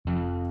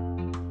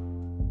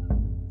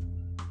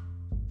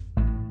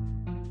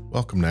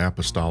Welcome to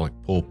Apostolic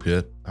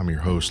Pulpit. I'm your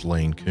host,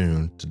 Lane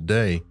Kuhn.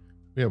 Today,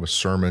 we have a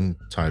sermon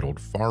titled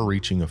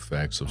Far-Reaching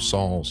Effects of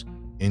Saul's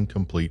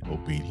Incomplete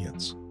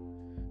Obedience.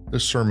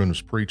 This sermon was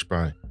preached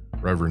by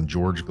Reverend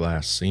George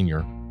Glass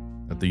Sr.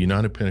 at the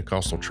United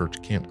Pentecostal Church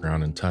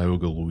campground in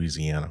Tioga,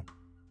 Louisiana.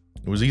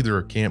 It was either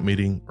a camp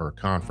meeting or a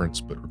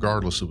conference, but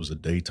regardless, it was a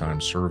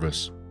daytime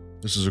service.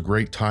 This is a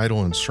great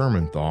title and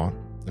sermon thought,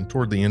 and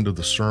toward the end of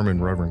the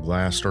sermon, Reverend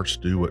Glass starts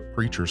to do what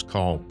preachers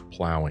call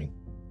plowing.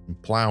 And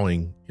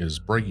plowing is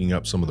breaking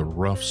up some of the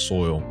rough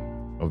soil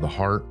of the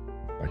heart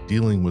by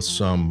dealing with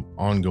some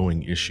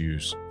ongoing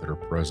issues that are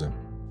present.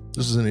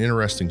 This is an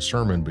interesting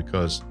sermon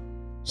because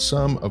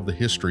some of the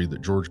history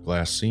that George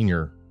Glass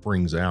Sr.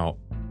 brings out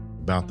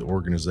about the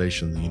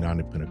organization of the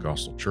United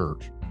Pentecostal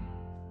Church.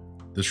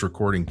 This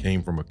recording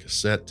came from a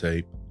cassette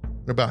tape,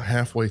 and about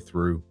halfway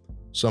through,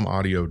 some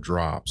audio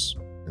drops,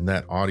 and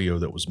that audio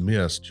that was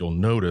missed, you'll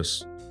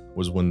notice,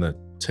 was when the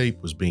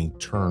tape was being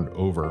turned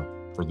over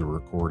for the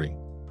recording.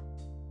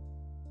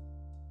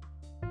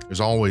 As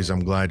always,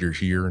 I'm glad you're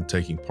here and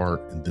taking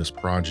part in this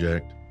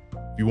project.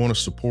 If you want to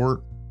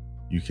support,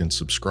 you can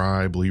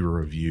subscribe, leave a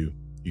review.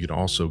 You can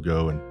also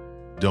go and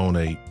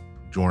donate,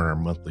 join our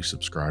monthly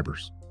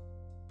subscribers.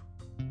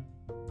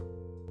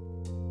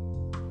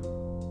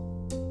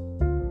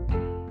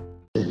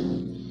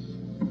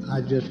 I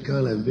just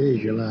kind of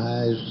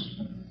visualized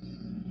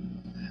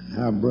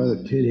how Brother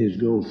Teddy's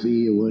going to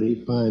feel when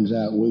he finds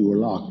out we were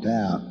locked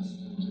out.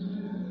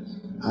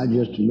 I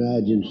just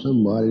imagine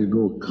somebody's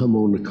going to come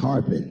on the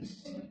carpet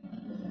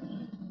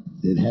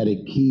that had a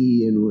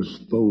key and was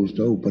supposed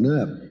to open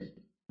up.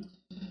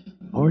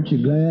 Aren't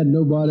you glad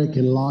nobody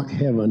can lock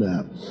heaven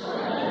up?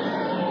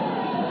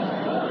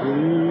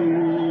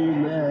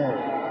 Amen.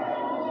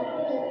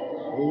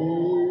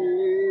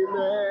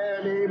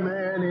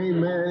 Amen,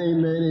 amen,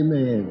 amen,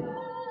 amen.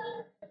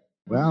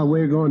 Well,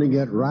 we're going to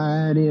get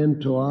right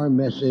into our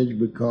message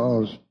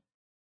because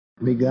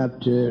we got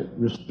to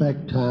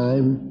respect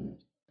time.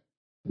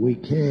 We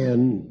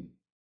can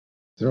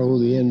throw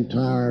the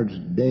entire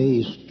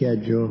day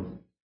schedule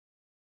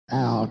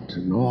out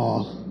and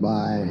off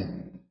by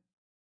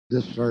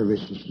this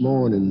service this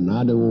morning, and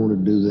I don't want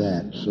to do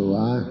that, so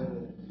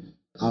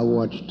I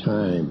watch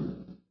time.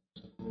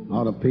 A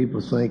lot of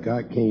people think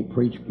I can't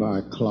preach by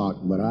a clock,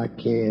 but I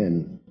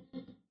can.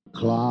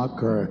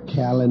 Clock or a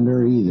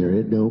calendar either,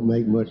 it don't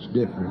make much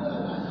difference.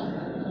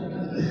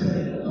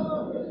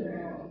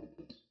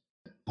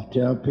 I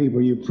tell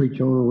people you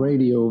preach on the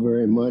radio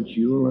very much,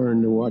 you'll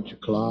learn to watch a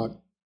clock.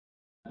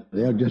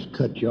 They'll just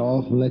cut you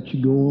off and let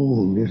you go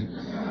on.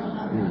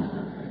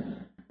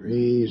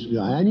 Praise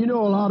God. And you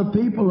know, a lot of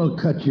people will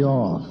cut you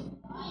off.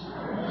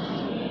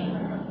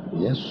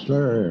 Yes,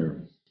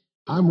 sir.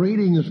 I'm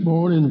reading this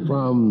morning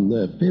from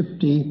the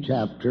 15th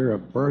chapter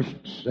of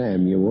 1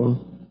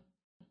 Samuel.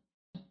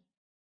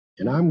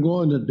 And I'm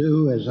going to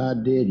do as I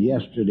did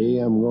yesterday.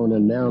 I'm going to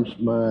announce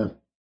my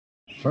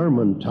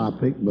sermon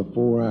topic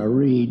before I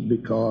read,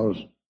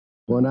 because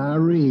when I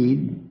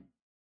read,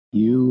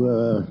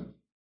 you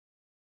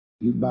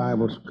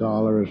Bible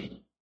scholars,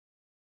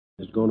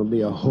 there's going to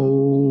be a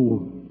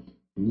whole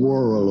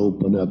world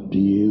open up to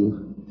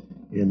you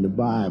in the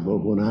Bible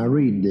when I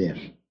read this.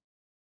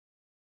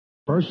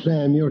 1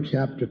 Samuel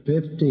chapter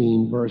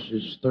 15,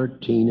 verses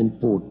 13 and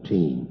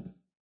 14.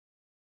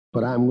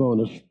 But I'm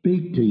going to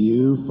speak to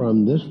you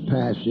from this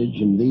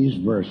passage and these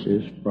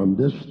verses, from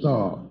this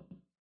thought,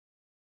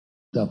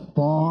 the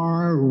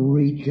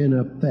far-reaching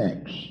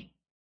effects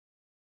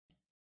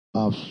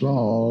of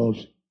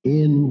Saul's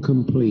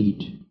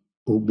incomplete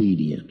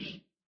obedience.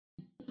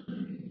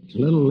 It's a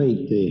little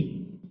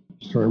lengthy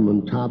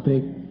sermon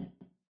topic.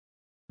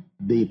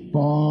 The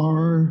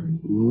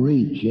far-reaching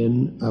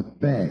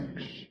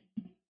effects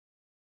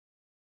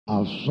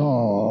of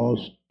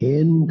Saul's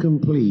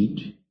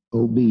incomplete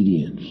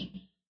obedience.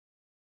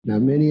 Now,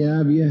 many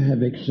of you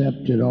have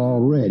accepted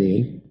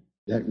already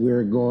that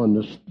we're going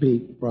to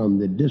speak from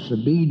the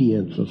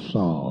disobedience of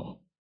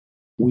Saul.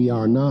 We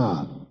are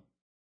not.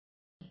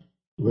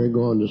 We're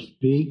going to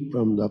speak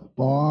from the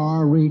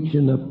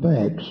far-reaching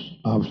effects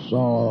of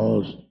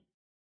Saul's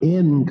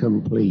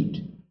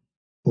incomplete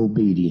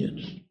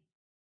obedience.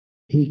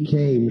 He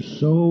came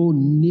so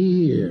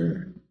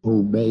near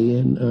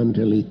obeying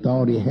until he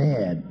thought he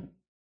had.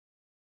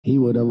 He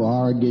would have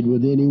argued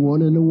with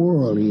anyone in the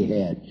world he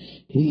had.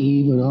 He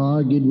even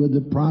argued with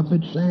the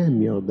prophet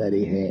Samuel that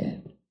he had.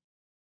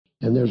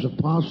 And there's a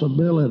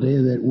possibility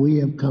that we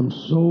have come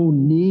so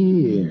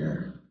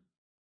near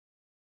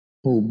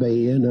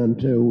obeying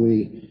until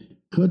we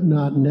could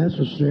not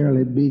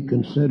necessarily be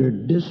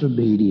considered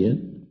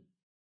disobedient,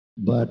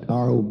 but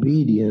our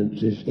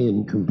obedience is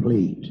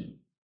incomplete.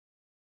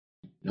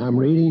 I'm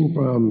reading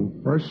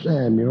from 1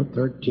 Samuel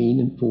 13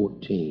 and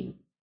 14.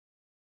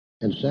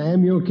 And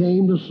Samuel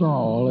came to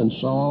Saul, and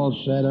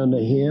Saul said unto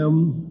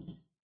him,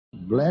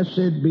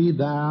 Blessed be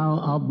thou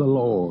of the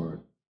Lord.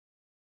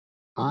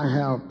 I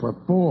have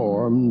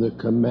performed the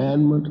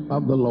commandment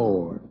of the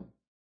Lord.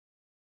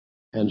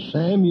 And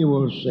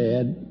Samuel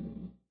said,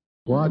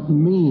 What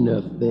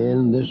meaneth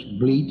then this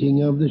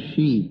bleating of the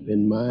sheep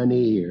in mine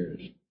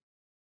ears,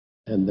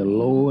 and the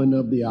lowing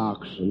of the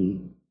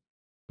oxen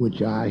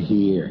which I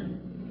hear?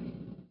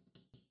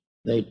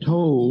 They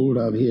told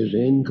of his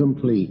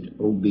incomplete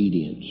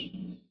obedience,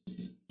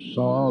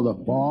 saw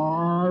the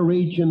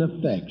far-reaching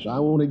effects. I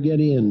want to get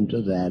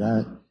into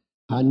that.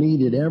 I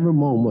needed every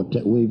moment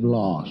that we've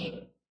lost.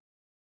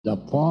 The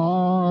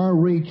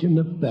far-reaching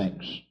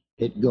effects.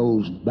 It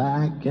goes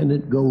back and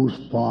it goes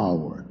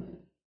forward.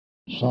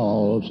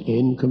 Saul's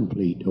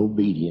incomplete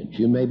obedience.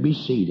 You may be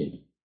seated.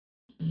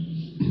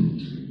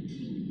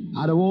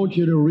 I don't want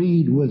you to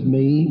read with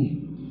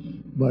me,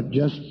 but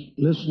just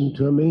listen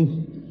to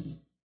me.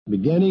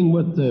 Beginning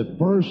with the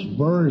first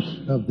verse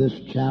of this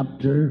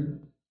chapter,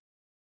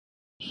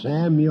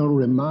 Samuel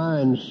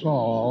reminds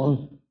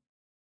Saul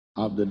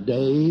of the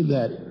day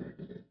that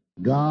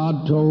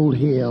God told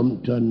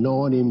him to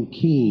anoint him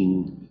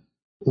king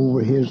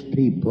over his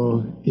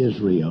people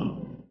Israel.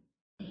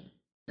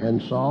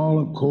 And Saul,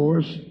 of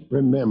course,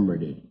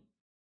 remembered it.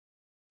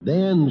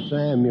 Then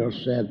Samuel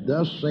said,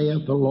 Thus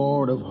saith the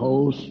Lord of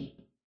hosts,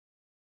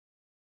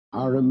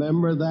 I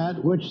remember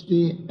that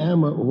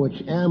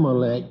which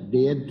Amalek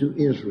did to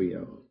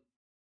Israel,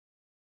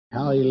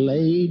 how he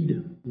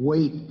laid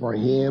wait for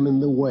him in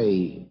the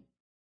way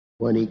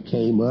when he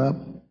came up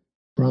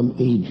from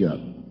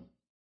Egypt.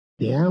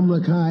 The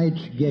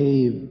Amalekites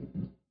gave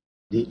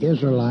the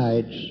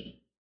Israelites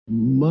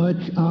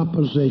much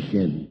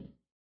opposition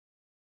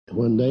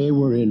when they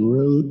were en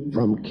route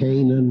from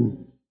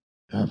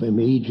from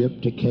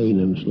Egypt to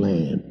Canaan's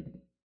land.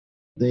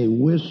 They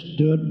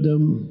withstood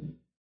them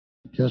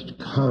just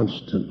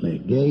constantly,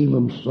 gave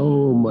them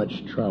so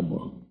much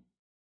trouble.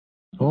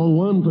 On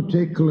one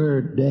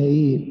particular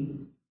day,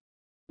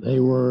 they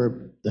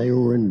were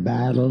in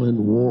battle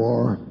and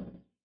war,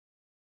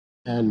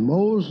 and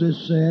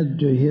Moses said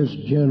to his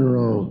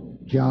general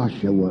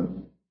Joshua,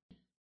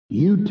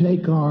 You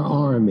take our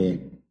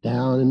army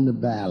down in the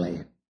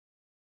valley,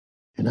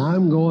 and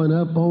I'm going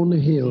up on the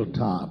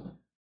hilltop,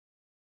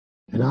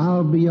 and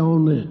I'll be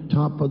on the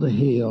top of the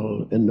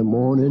hill in the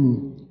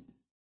morning.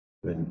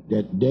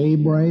 At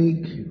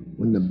daybreak,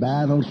 when the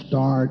battle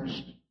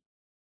starts,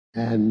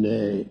 and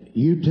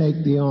you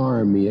take the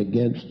army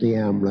against the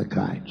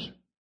Amalekites.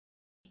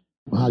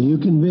 Well, you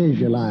can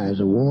visualize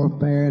the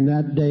warfare in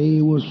that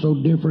day was so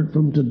different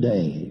from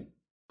today.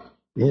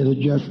 It was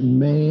just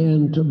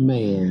man to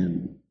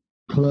man,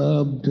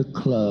 club to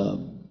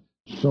club,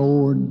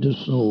 sword to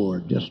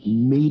sword, just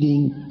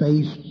meeting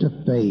face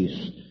to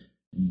face,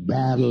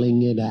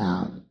 battling it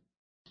out.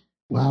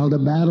 While the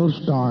battle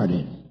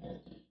started,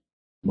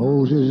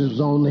 Moses is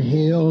on the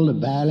hill, the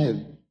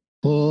valley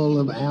full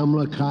of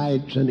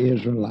Amalekites and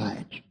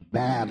Israelites,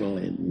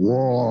 battling,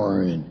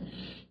 warring,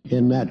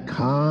 in that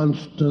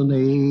constant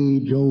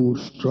age-old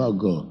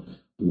struggle,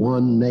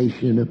 one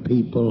nation of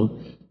people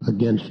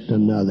against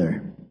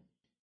another.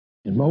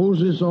 And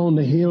Moses on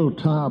the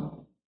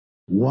hilltop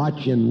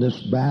watching this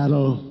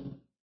battle,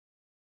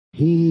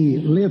 he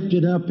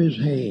lifted up his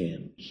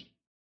hands.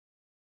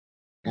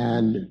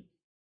 And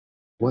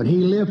when he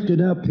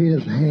lifted up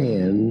his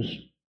hands,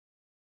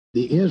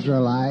 the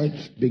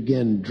Israelites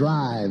began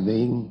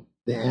driving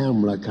the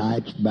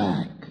Amalekites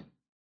back.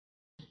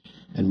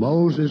 And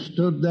Moses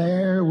stood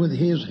there with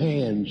his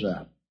hands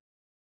up.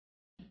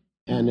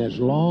 And as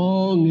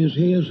long as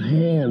his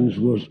hands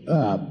was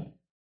up,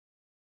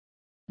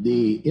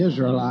 the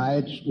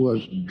Israelites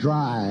was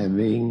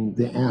driving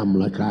the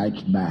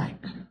Amalekites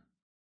back,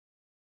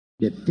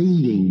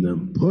 defeating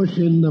them,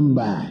 pushing them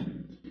back.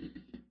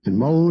 And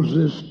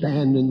Moses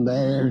standing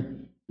there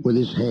with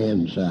his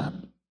hands up.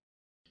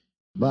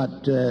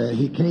 But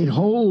he can't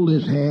hold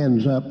his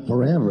hands up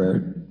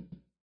forever.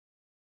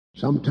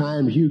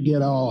 Sometimes you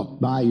get off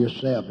by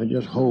yourself and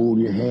just hold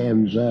your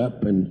hands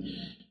up and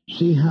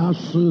see how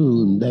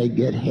soon they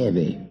get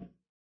heavy.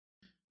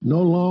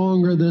 No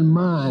longer than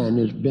mine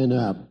has been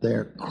up.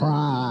 They're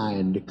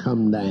crying to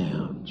come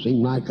down.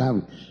 Seems like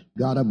I've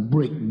got a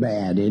brick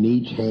bat in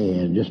each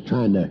hand, just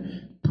trying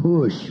to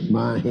push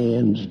my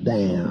hands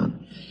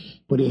down.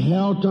 But he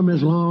held them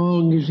as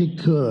long as he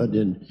could,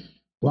 and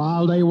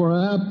while they were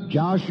up,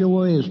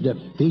 Joshua is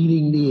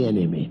defeating the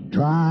enemy,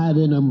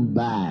 driving them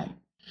back.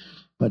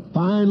 But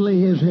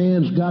finally his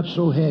hands got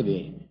so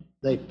heavy,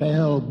 they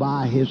fell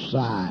by his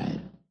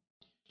side.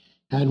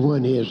 And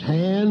when his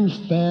hands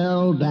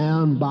fell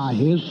down by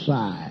his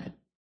side,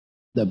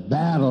 the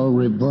battle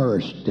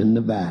reversed in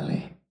the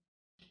valley.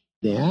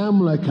 The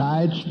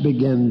Amalekites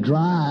began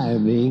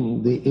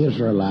driving the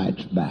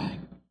Israelites back.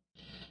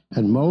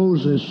 And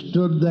Moses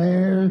stood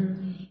there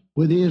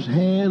with his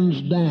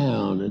hands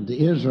down, and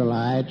the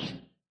Israelites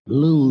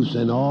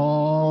losing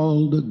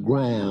all the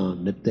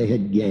ground that they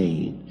had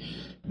gained,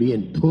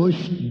 being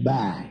pushed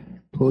back,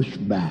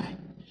 pushed back.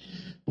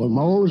 Well,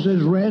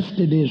 Moses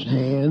rested his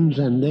hands,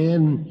 and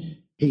then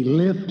he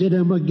lifted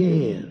them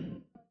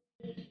again.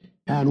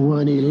 And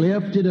when he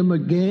lifted them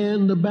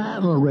again, the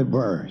battle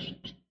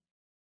reversed.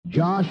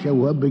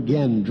 Joshua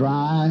began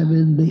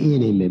driving the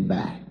enemy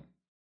back.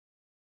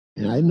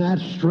 And isn't that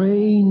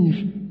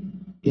strange?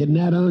 Isn't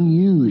that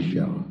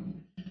unusual?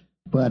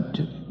 But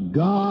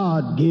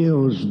God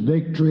gives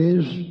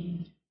victories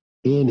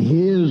in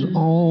His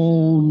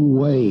own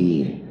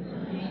way,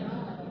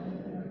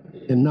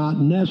 and not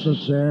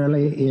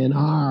necessarily in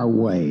our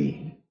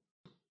way.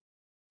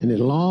 And as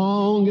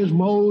long as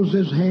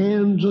Moses'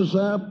 hands was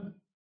up,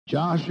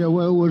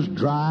 Joshua was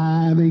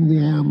driving the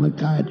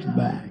Amalekites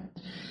back.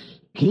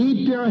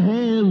 Keep your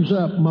hands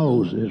up,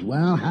 Moses.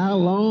 Well, how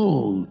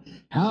long?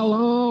 How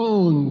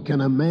long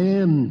can a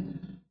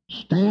man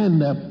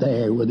stand up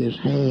there with his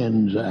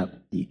hands up?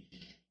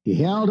 He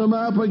held them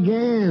up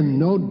again,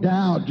 no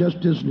doubt,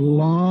 just as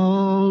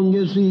long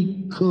as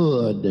he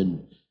could,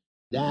 and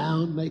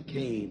down they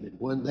came. And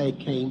when they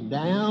came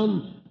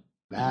down,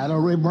 battle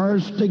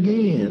reversed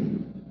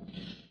again.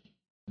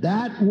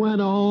 That went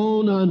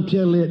on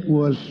until it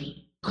was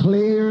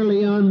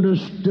clearly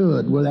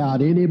understood,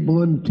 without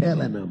anyone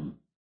telling them,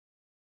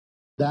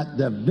 that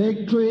the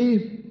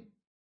victory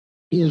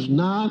is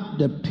not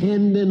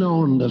dependent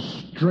on the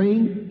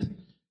strength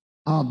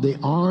of the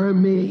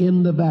army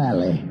in the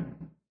valley,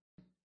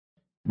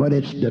 but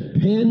it's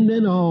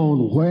dependent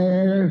on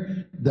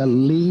where the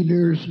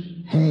leader's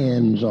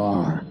hands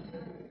are.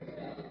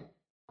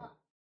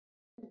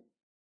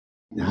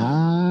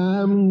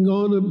 I'm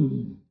going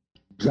to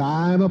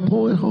drive a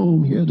point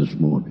home here this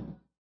morning.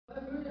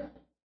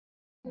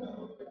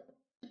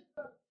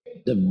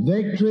 The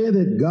victory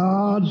that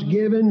God's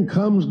given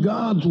comes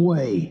God's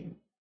way.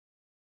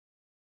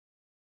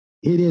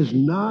 It is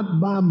not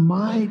by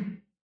might,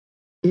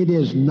 it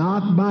is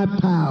not by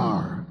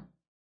power,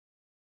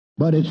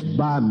 but it's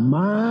by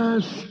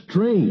my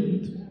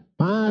strength,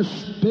 my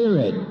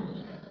spirit,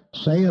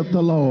 saith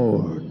the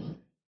Lord.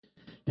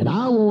 And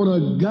I want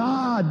a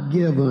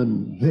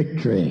God-given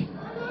victory.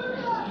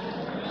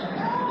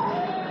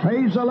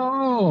 Praise the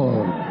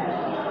Lord.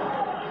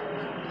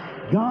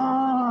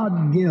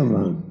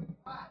 God-given.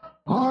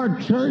 Our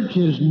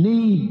churches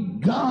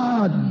need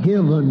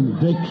God-given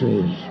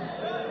victories.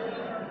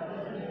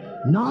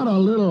 Not a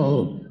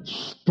little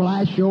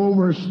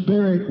splash-over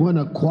spirit when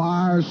a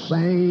choir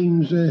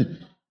sings, a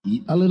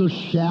little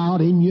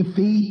shout in your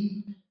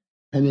feet,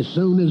 and as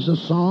soon as the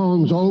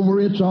song's over,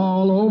 it's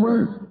all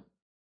over.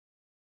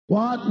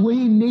 What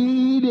we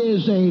need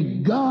is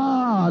a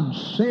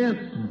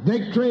God-sent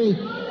victory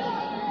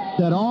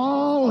that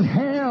all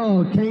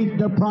hell can't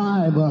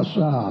deprive us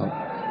of.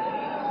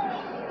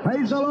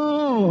 Praise the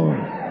Lord!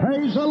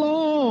 Praise the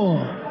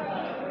Lord!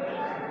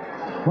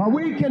 Well,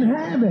 we can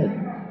have it.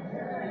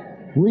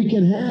 We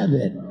can have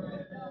it.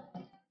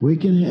 We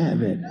can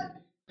have it.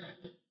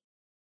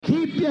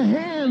 Keep your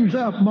hands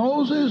up,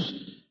 Moses.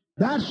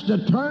 That's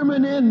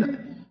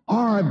determining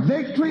our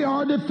victory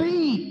or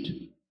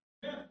defeat.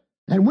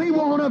 And we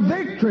want a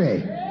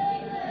victory.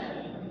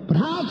 But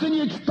how can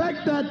you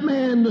expect that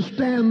man to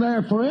stand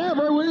there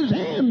forever with his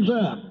hands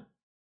up?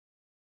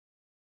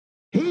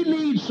 He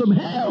needs some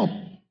help.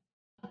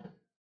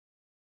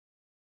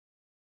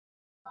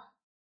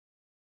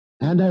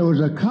 And there was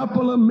a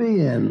couple of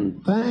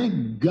men,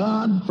 thank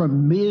God for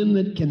men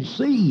that can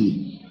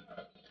see.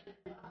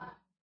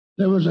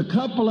 There was a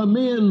couple of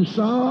men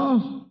saw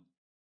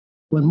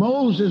when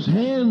Moses'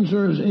 hands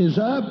is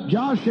up,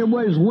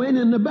 Joshua is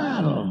winning the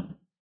battle.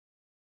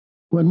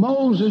 When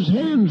Moses'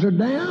 hands are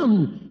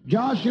down,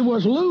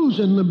 Joshua's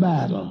losing the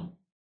battle.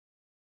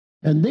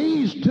 And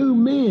these two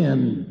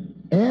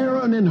men,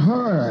 Aaron and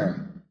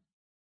Hur,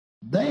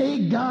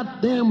 they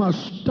got them a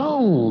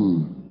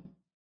stone.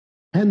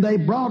 And they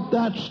brought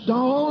that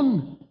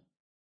stone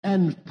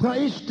and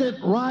placed it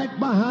right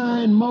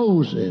behind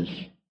Moses.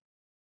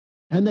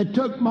 And they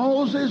took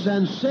Moses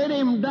and set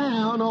him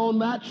down on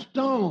that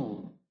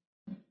stone.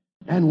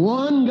 And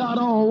one got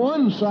on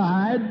one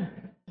side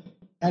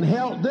and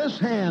held this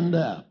hand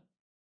up.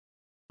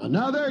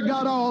 Another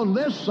got on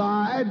this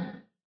side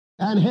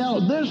and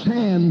held this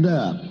hand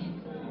up.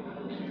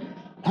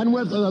 And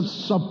with the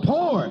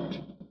support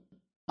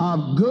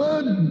of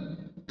good,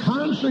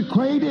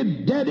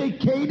 consecrated,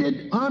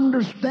 dedicated,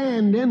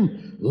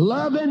 understanding,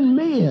 loving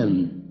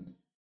men,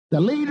 the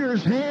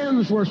leader's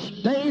hands were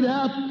stayed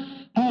up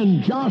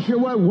and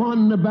Joshua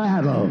won the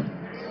battle.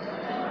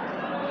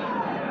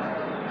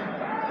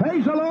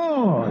 Praise the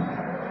Lord.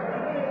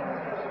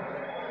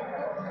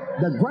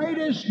 The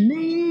greatest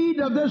need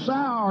of this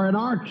hour in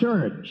our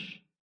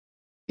church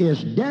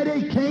is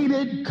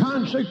dedicated,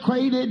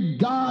 consecrated,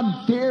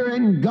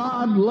 God-fearing,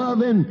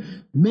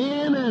 God-loving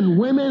men and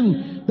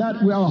women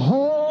that will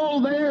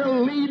hold their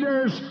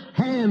leaders'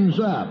 hands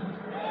up.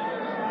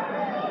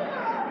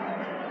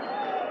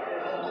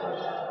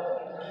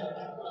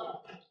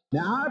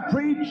 Now,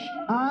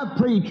 I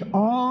preach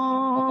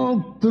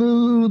all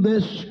through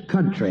this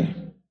country.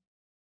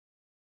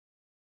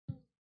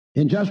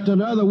 In just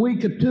another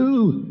week or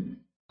two,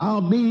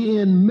 I'll be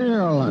in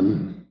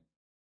Maryland,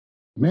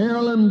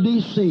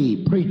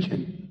 D.C.,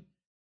 preaching.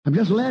 I'm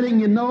just letting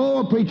you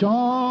know I preach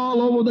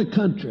all over the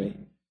country.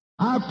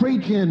 I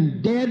preach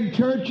in dead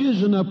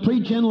churches and I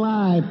preach in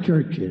live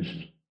churches.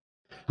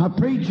 I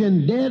preach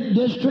in dead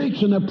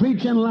districts and I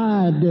preach in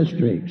live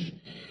districts.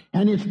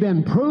 And it's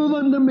been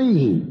proven to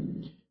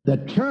me, the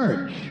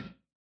church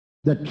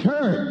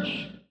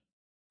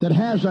that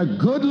has a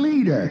good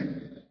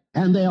leader,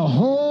 and they'll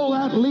hold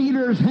that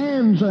leader's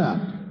hands up,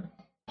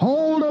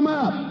 hold them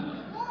up,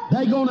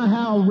 they're going to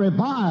have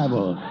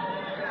revival.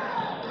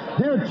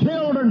 Their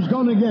children's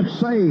going to get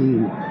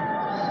saved.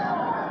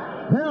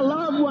 Their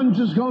loved ones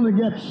is going to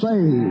get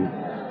saved.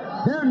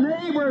 Their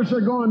neighbors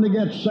are going to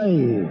get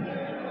saved.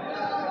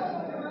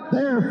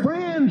 Their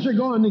friends are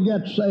going to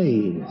get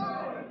saved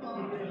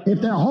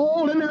if they're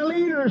holding their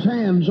leaders'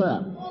 hands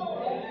up.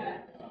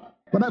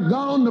 But I've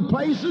gone to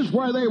places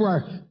where they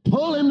were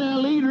pulling their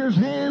leaders'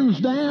 hands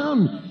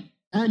down,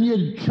 and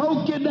you'd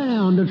choke you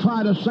down to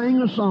try to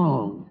sing a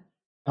song.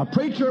 A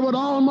preacher would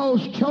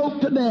almost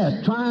choke to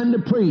death trying to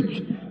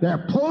preach.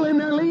 They're pulling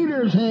their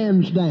leaders'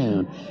 hands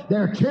down.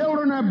 Their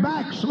children are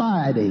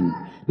backsliding.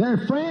 Their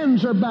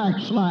friends are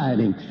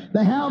backsliding.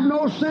 They have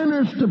no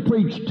sinners to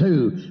preach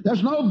to.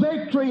 There's no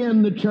victory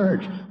in the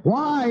church.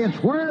 Why?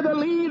 It's where the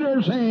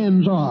leaders'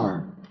 hands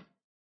are.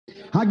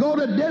 I go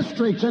to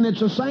districts, and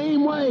it's the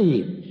same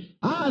way.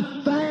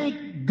 I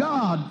thank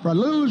God for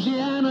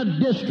Louisiana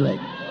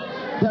district.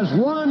 There's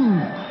one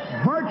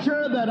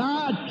virtue that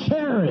I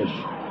cherish.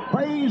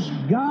 Praise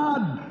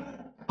God.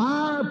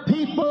 Our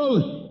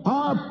people,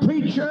 our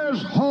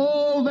preachers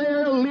hold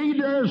their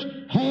leaders'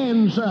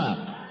 hands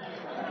up.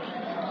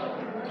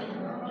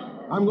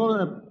 I'm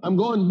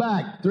going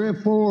back 3 or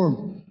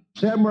 4,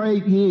 7 or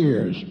 8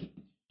 years.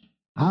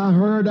 I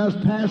was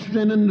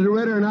pastoring in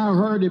DeRidder, and I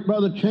heard that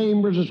Brother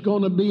Chambers is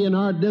going to be in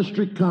our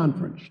district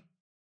conference.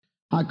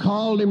 I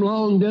called him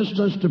long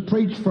distance to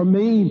preach for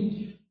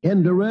me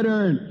in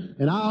DeRidder,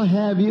 and I'll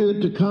have you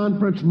at the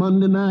conference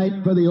Monday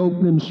night for the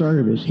opening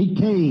service. He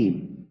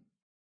came.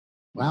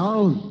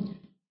 Well,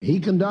 he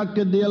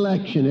conducted the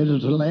election.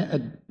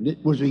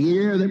 It was a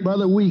year that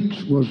Brother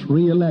Weeks was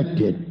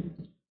reelected.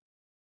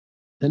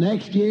 The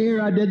next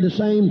year, I did the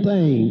same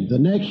thing. The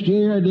next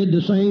year, I did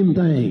the same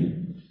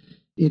thing.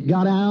 It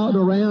got out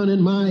around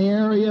in my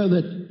area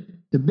that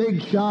the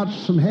big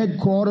shots from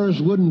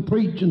headquarters wouldn't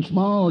preach in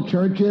small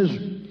churches.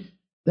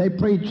 They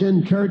preach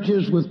in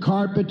churches with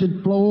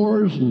carpeted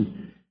floors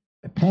and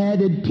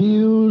padded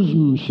pews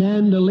and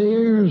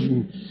chandeliers.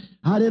 And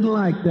I didn't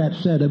like that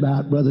said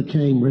about Brother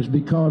Chambers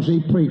because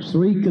he preached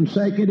 3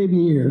 consecutive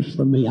years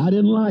for me. I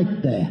didn't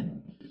like that.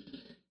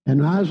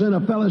 And I was in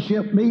a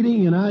fellowship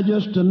meeting, and I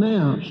just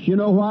announced, you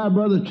know why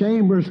Brother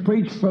Chambers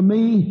preached for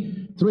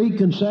me 3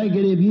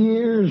 consecutive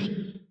years?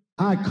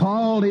 I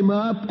called him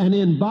up and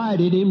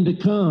invited him to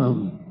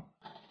come.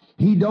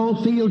 He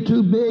don't feel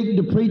too big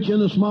to preach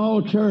in a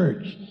small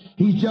church.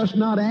 He's just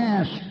not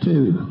asked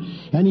to.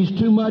 And he's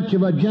too much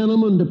of a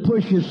gentleman to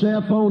push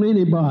himself on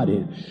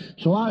anybody.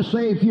 So I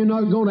say, if you're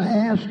not going to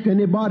ask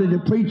anybody to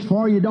preach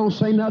for you, don't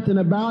say nothing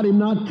about him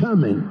not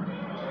coming.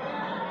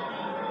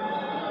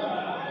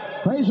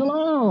 Praise the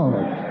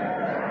Lord.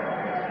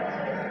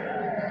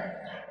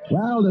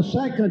 Well,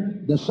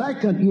 the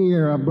second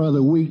year of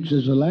Brother Weeks'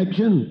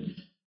 election,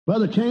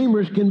 Brother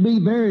Chambers can be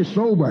very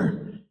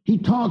sober. He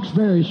talks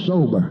very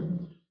sober.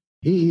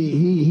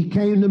 He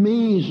came to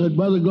me, he said,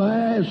 Brother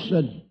Glass,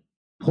 said,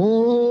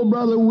 poor old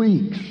Brother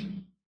Weeks,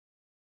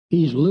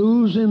 he's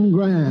losing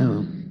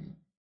ground.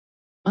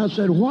 I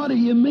said, what do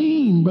you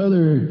mean,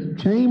 Brother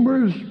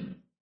Chambers?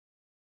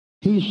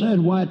 He said,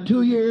 why,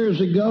 2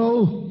 years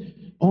ago,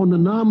 on the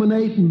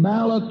nominating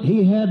ballot,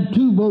 he had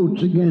 2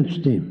 votes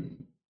against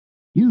him.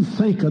 You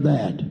think of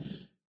that.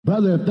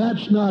 Brother, if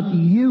that's not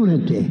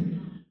unity,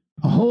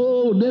 a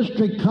whole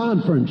district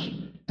conference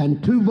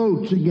and 2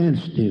 votes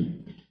against him.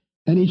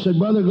 And he said,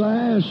 Brother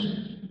Glass,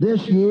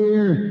 this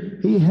year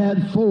he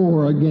had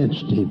 4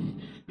 against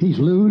him. He's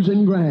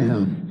losing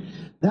ground.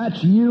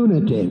 That's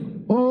unity.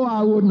 Oh,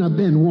 I wouldn't have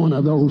been one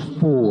of those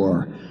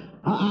 4.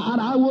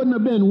 I wouldn't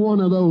have been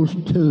one of those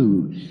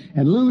 2.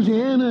 And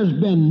Louisiana's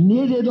been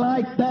knitted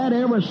like that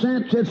ever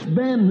since it's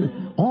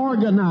been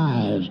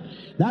organized.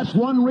 That's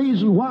one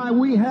reason why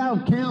we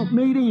have camp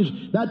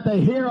meetings that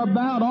they hear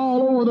about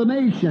all over the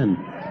nation.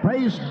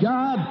 Praise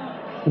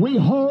God. We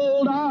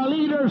hold our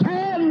leaders'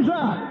 hands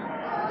up.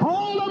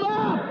 Hold them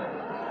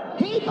up.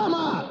 Keep them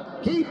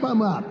up. Keep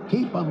them up.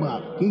 Keep them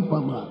up. Keep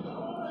them up.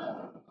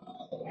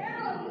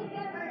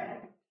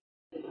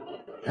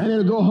 And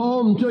it'll go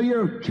home to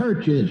your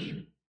churches.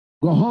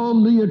 Go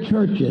home to your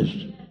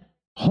churches.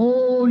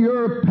 Hold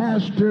your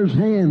pastor's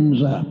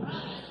hands up.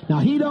 Now,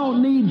 he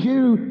don't need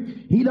you.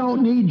 He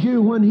don't need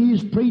you when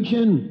he's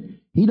preaching.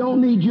 He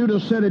don't need you to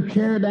set a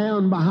chair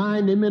down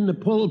behind him in the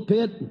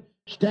pulpit,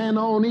 stand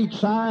on each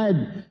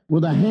side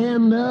with a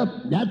hand up.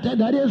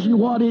 That isn't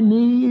what he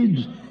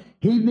needs.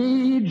 He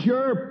needs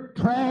your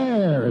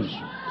prayers.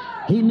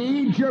 He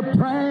needs your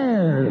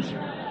prayers.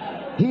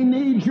 He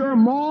needs your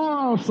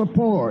moral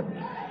support.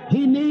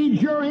 He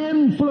needs your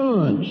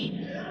influence.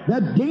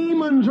 The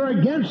demons are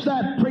against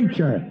that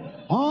preacher.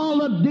 All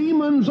the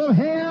demons of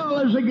hell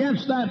is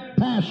against that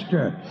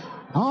pastor.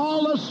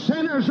 All the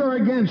sinners are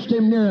against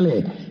him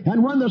nearly.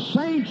 And when the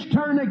saints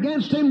turn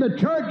against him, the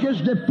church is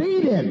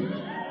defeated.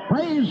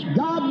 Praise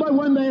God, but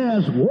when they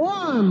as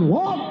one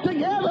walk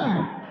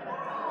together.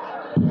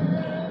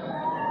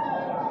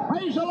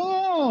 Praise the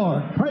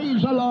Lord.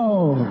 Praise the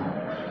Lord.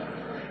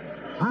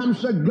 I'm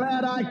so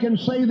glad I can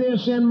say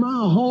this in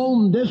my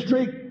home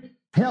district.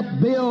 Help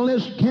build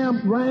this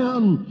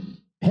campground.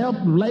 Help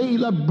lay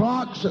the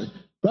blocks.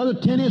 Brother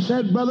Tenney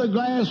said Brother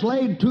Glass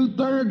laid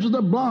 2/3 of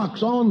the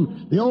blocks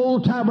on the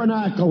old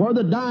tabernacle where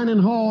the dining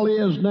hall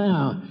is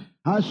now.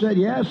 I said,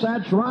 yes,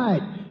 that's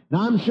right. And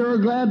I'm sure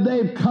glad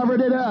they've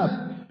covered it up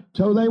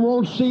so they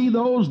won't see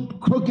those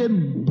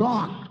crooked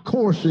block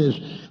courses.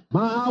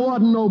 I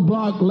wasn't no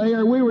block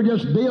layer. We were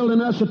just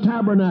building us a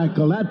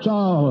tabernacle. That's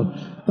all.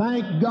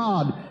 Thank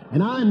God.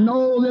 And I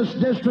know this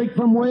district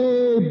from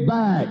way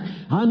back.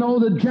 I know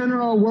the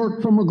general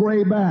work from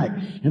way back.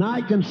 And I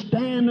can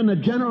stand in a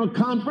general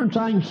conference.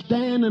 I can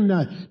stand in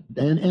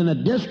a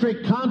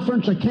district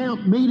conference, a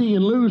camp meeting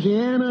in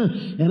Louisiana,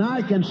 and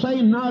I can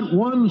say not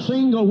one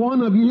single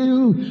one of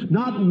you,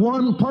 not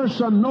one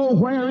person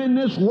nowhere in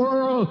this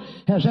world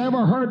has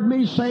ever heard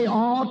me say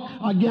aught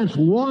against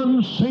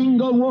one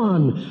single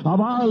one of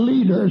our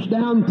leaders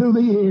down through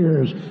the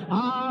years.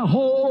 I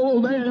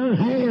hold their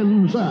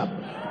hands up.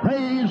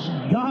 Praise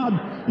God,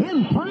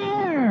 in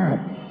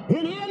prayer,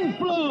 in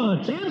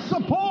influence, in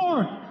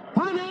support,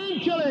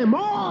 financially,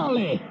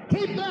 morally.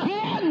 Keep their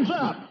hands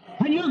up,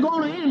 and you're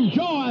going to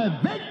enjoy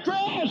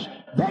victories,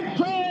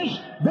 victories,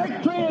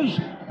 victories,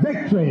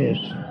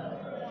 victories.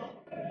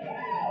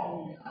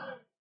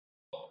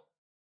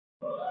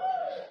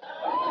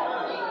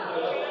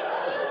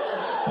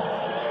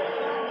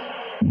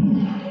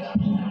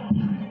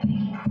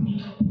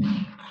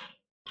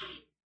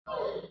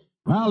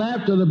 Well,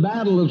 after the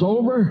battle is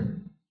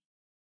over,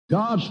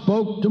 God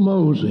spoke to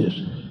Moses.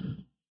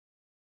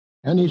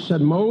 And he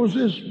said,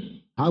 Moses,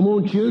 I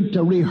want you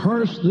to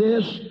rehearse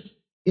this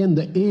in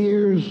the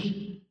ears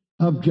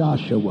of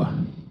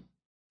Joshua.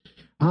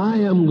 I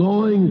am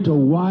going to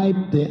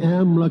wipe the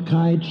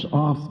Amalekites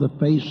off the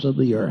face of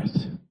the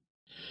earth.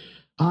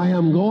 I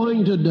am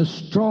going to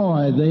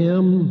destroy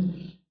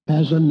them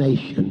as a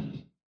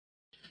nation.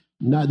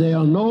 Now,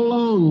 they'll no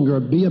longer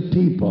be a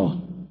people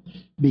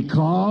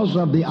because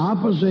of the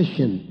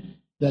opposition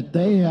that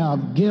they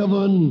have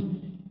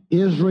given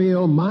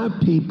Israel, my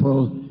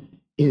people,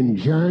 in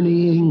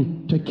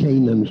journeying to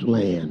Canaan's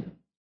land.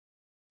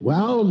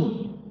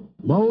 Well,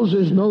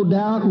 Moses, no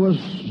doubt, was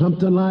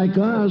something like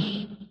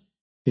us.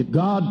 If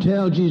God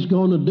tells you he's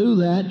going to do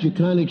that, you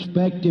kind of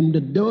expect him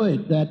to do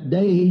it that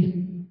day.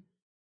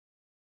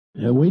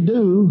 And we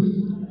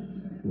do.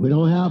 We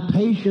don't have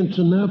patience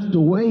enough to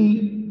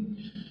wait.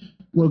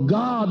 Well,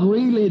 God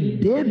really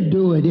did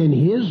do it in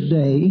his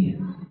day,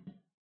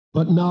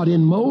 but not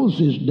in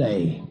Moses'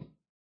 day.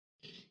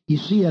 You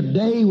see, a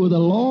day with the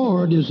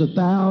Lord is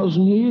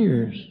 1,000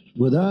 years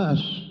with us.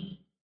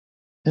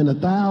 And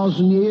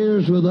 1,000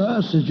 years with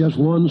us is just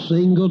one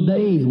single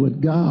day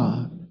with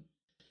God.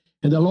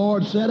 And the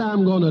Lord said,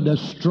 I'm going to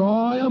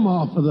destroy them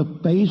off of the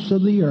face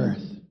of the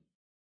earth.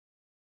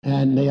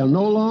 And they'll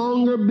no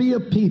longer be a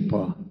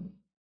people.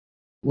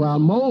 Well,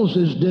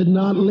 Moses did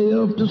not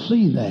live to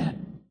see that.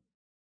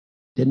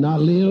 Did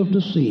not live to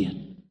see it.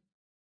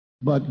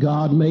 But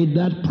God made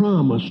that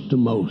promise to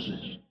Moses.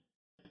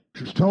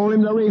 He told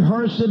him to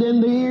rehearse it in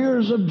the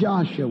ears of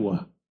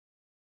Joshua.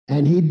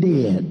 And he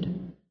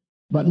did.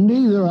 But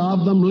neither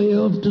of them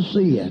lived to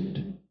see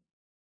it.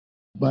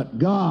 But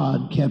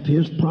God kept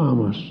his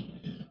promise.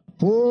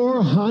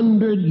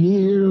 400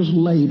 years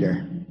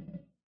later,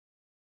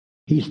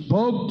 he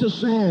spoke to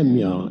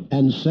Samuel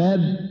and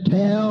said,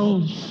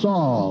 tell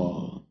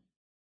Saul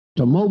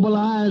to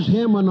mobilize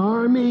him an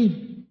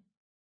army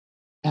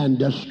and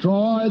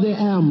destroy the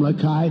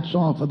Amalekites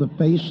off of the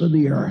face of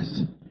the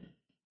earth.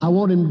 I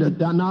want him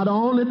to not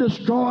only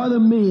destroy the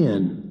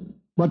men,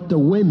 but the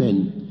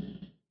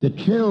women, the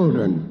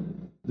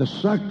children, the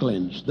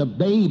sucklings, the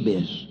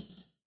babies,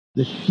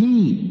 the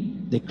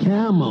sheep, the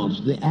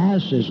camels, the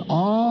asses,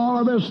 all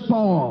of their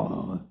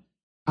spoil.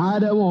 I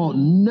don't want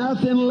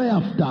nothing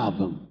left of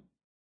them.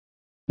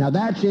 Now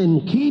that's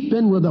in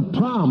keeping with the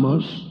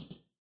promise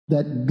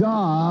that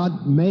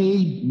God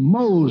made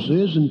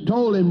Moses and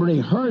told him to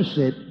rehearse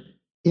it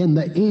in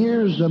the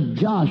ears of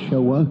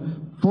Joshua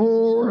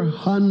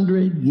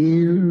 400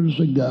 years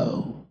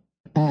ago.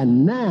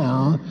 And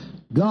now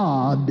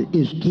God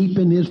is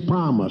keeping his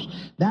promise.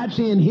 That's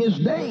in his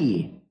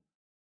day.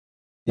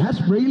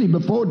 That's really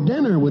before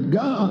dinner with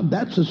God.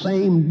 That's the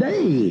same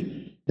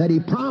day that he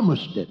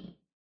promised it.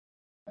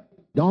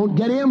 Don't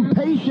get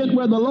impatient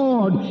with the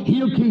Lord.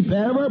 He'll keep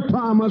every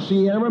promise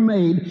he ever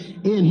made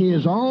in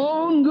his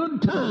own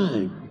good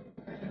time.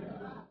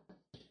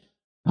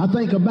 I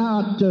think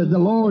about the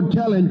Lord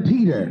telling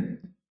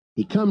Peter,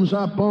 he comes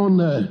up on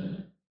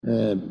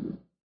the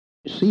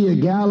Sea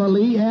of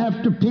Galilee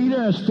after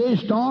Peter has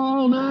fished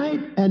all night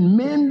and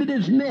mended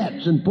his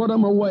nets and put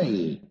them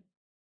away.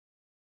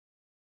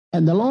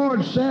 And the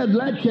Lord said,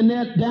 let your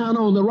net down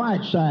on the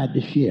right side of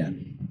the ship.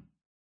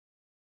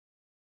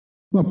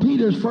 Well,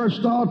 Peter's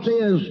first thought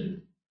is,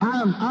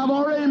 I've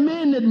already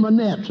mended my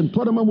nets and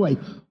put them away.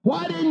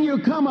 Why didn't you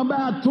come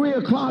about 3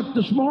 o'clock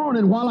this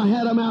morning while I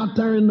had them out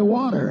there in the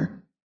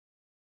water?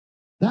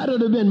 That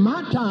would have been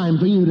my time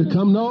for you to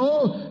come.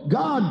 No,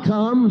 God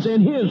comes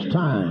in His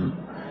time.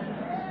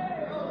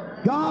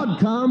 God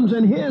comes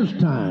in His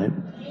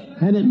time.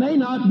 And it may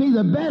not be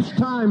the best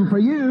time for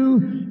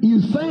you,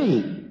 you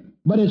think,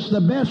 but it's the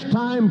best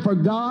time for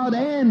God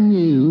and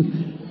you.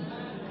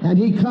 And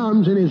He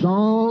comes in His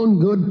own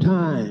good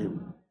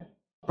time.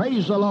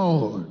 Praise the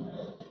Lord.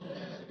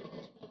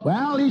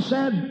 Well, He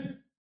said,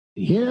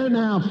 here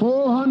now,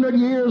 400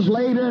 years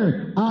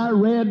later, I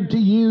read to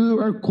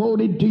you or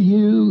quoted to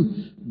you,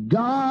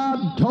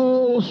 God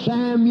told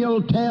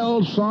Samuel,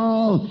 tell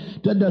Saul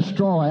to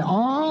destroy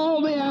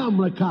all the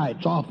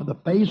Amalekites off of the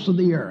face of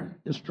the earth.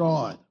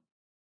 Destroy them.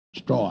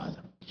 Destroy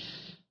them.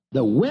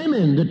 The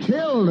women, the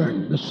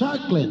children, the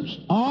sucklings,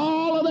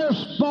 all of their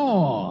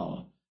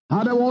spoil.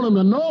 I don't want them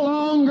to no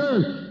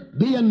longer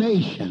be a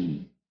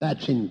nation.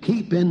 That's in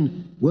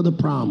keeping with the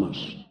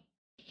promise.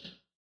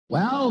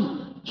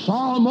 Well,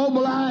 Saul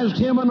mobilized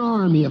him an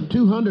army of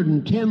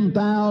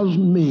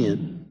 210,000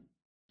 men.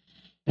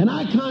 And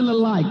I kind of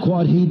like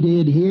what he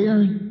did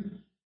here.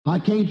 I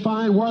can't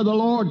find where the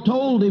Lord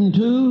told him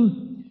to,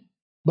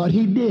 but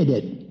he did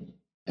it.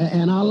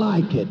 And I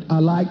like it. I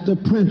like the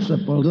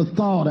principle, the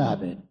thought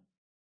of it.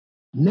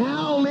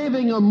 Now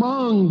living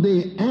among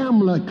the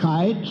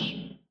Amalekites,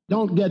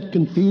 don't get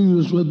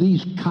confused with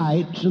these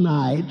kites and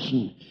ites,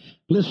 and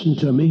listen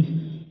to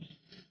me,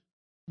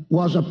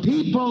 was a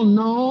people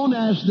known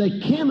as the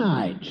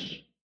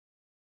Kenites.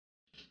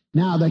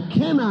 Now the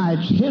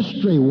Kenites'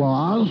 history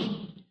was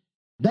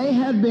they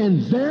had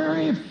been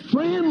very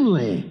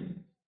friendly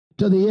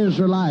to the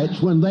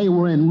Israelites when they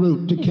were en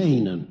route to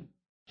Canaan.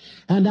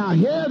 And now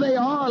here they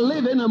are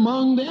living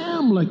among the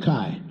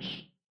Amalekites.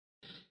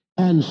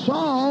 And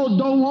Saul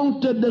don't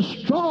want to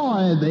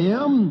destroy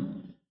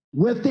them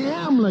with the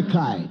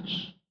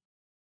Amalekites.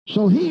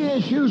 So he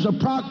issues a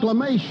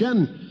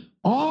proclamation,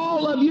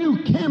 all of you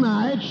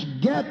Kenites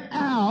get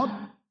out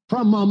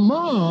from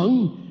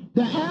among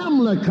the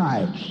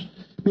Amalekites,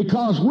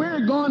 because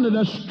we're going to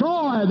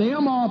destroy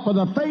them off of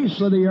the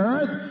face of the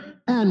earth,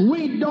 and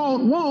we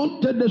don't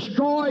want to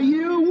destroy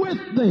you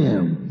with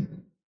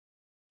them.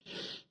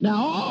 Now,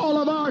 all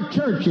of our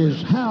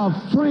churches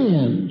have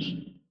friends,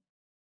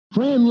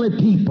 friendly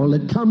people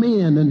that come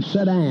in and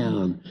sit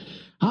down.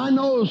 I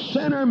know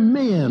sinner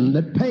men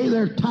that pay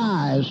their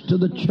tithes to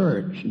the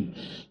church.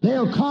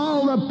 They'll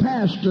call the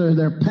pastor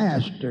their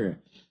pastor.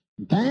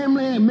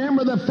 Family, a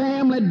member of the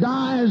family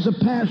dies, the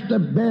pastor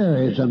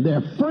buries them.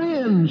 They're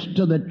friends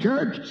to the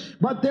church,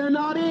 but they're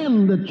not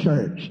in the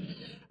church.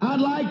 I'd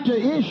like to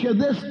issue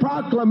this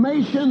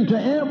proclamation to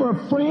every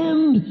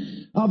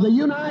friend of the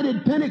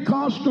United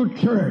Pentecostal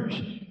Church.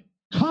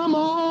 Come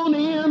on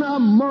in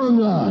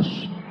among us.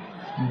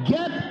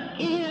 Get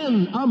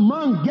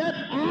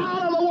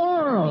out of the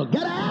world.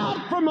 Get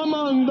out from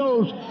among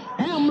those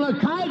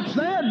Amalekites.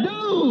 They're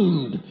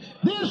doomed.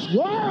 This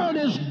world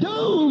is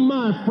doomed,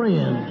 my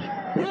friends.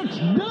 It's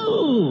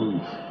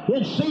doomed.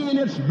 It's seeing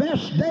its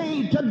best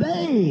day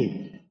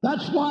today.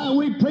 That's why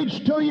we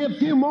preached to you a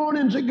few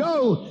mornings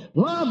ago,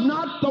 love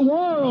not the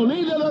world,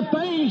 neither the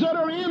things that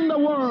are in the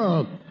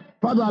world.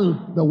 For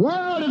the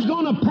world is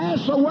going to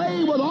pass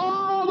away with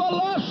all the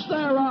lust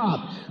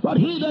thereof. But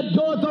he that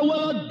doeth the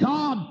will of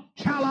God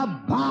shall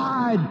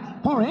abide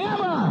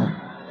forever.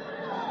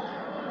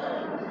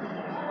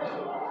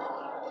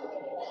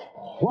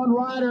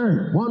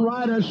 One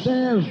writer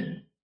says,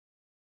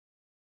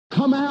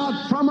 come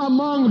out from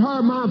among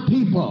her, my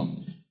people.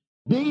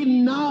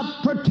 Be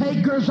not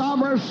partakers of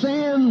her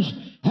sins,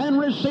 and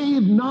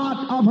receive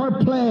not of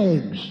her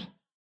plagues.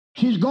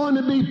 She's going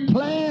to be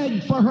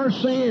plagued for her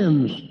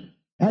sins.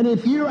 And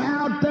if you're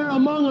out there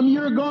among them,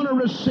 you're going to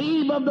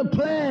receive of the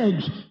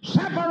plagues.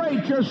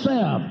 Separate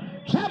yourself.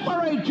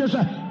 Separate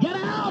yourself. Get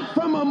out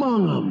from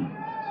among them.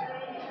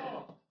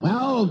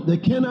 Well, the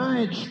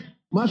Kenites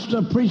must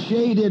have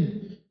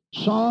appreciated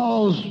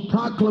Saul's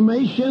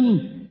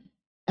proclamation,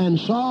 and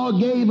Saul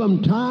gave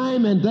them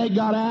time, and they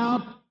got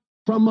out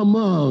from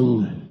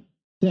among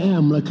the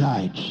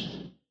Amalekites.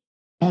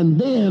 And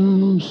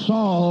then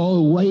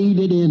Saul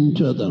waded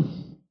into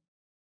them.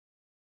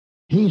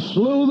 He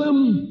slew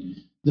them.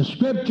 The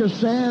scripture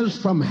says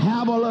from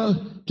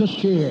Havilah to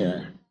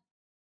Shir.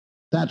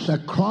 That's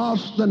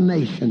across the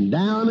nation,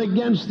 down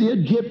against the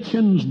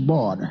Egyptians'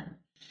 border.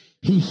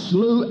 He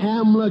slew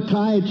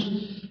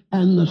Amalekites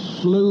and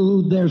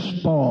slew their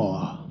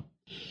spoil.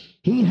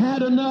 He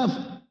had enough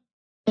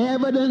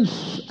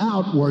evidence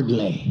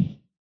outwardly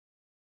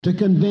to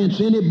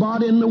convince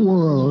anybody in the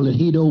world that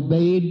he'd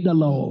obeyed the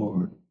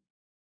Lord.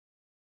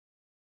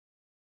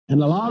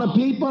 And a lot of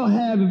people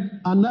have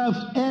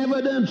enough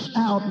evidence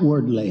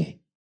outwardly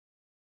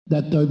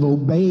that they've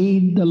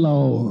obeyed the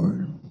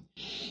Lord.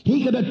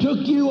 He could have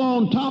took you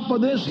on top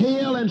of this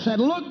hill and said,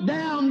 look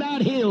down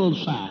that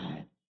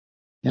hillside.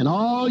 And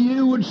all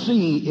you would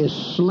see is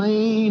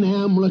slain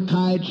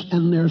Amalekites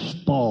and their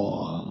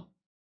spoil.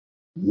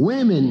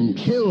 Women,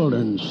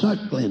 children,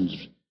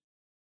 sucklings,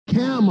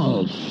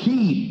 camels,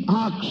 sheep,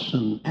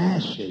 oxen,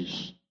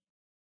 asses.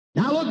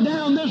 Now look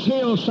down this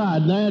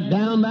hillside, there,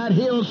 down that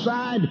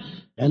hillside,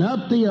 and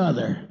up the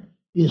other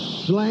is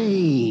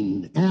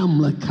slain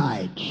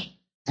Amalekites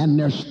and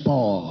their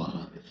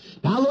spoil.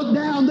 Now look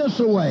down this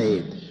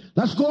way.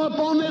 Let's go up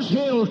on this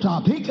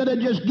hilltop. He could have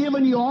just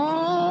given you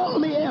all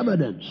the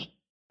evidence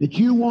that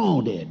you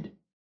wanted,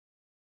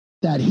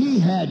 that he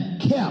had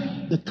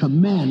kept the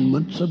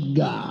commandments of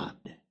God.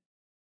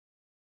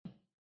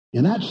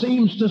 And that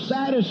seems to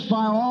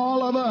satisfy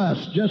all of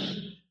us, just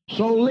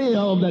so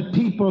live that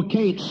people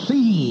can't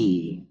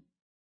see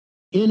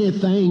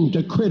anything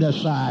to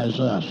criticize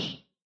us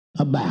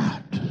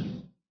about.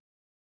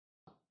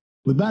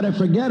 We better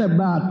forget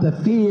about the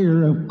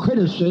fear of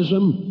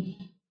criticism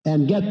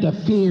and get the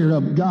fear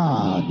of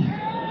God.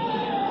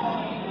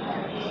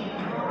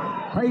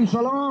 Praise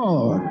the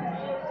Lord.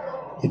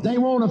 If they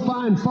want to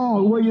find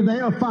fault with you,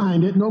 they'll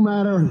find it no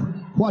matter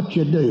what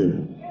you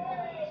do.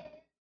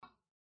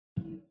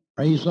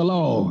 Praise the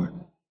Lord.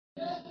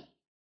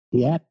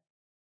 Yet,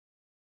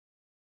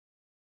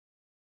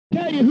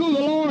 tell you who the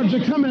Lord's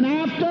a-coming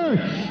after.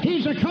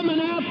 He's a-coming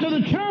after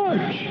the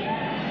church.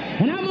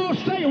 And I'm going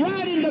to stay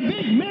right in the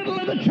big middle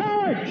of the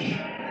church.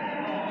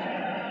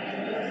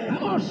 I'm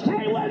going to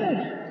stay with it.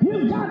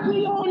 You've got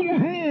me on your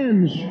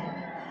hands.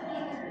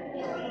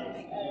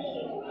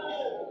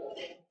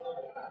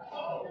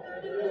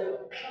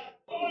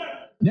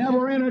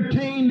 Never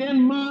entertained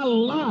in my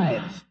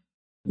life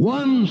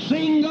one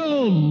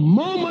single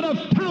moment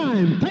of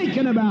time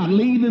thinking about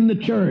leaving the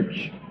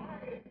church.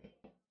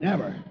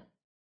 Never.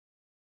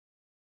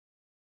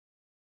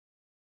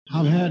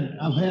 I've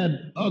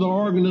had other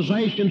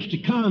organizations to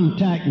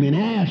contact me and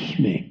ask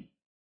me.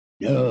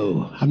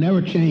 No, I've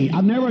never changed.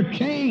 I've never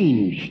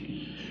changed.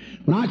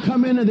 When I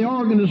come into the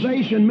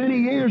organization many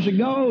years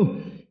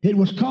ago, it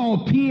was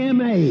called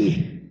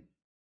PMA.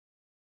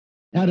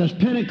 That is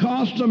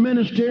Pentecostal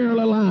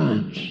Ministerial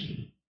Alliance.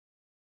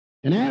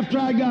 And after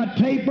I got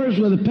papers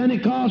with the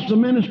Pentecostal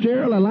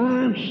Ministerial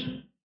Alliance,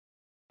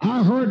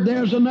 I heard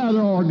there's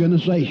another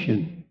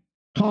organization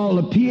called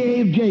the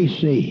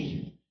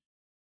PAFJC.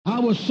 I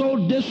was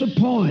so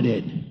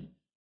disappointed.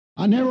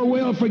 I never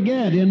will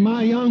forget in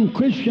my young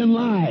Christian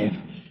life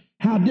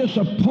how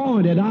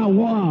disappointed I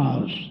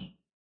was.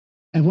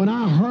 And when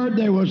I heard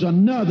there was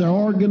another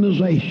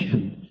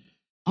organization,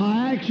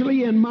 I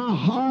actually in my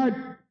heart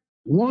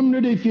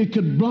wondered if you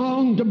could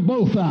belong to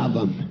both of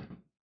them.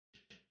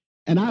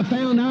 And I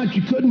found out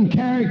you couldn't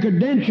carry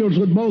credentials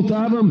with both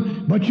of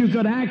them, but you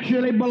could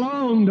actually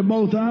belong to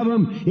both of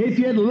them if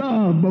you'd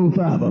love both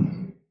of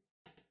them.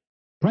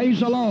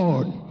 Praise the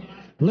Lord.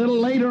 A little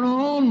later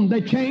on,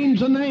 they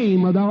changed the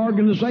name of the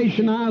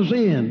organization I was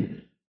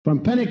in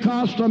from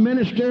Pentecostal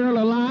Ministerial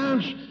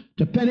Alliance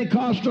to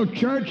Pentecostal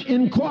Church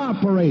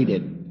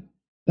Incorporated.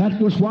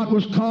 That was what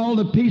was called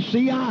the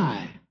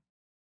PCI.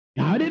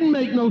 Now, I didn't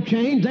make no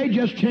change. They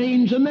just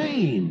changed the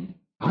name.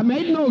 I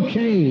made no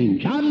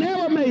change. I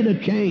never made a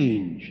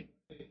change.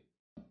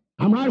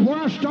 I'm right where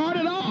I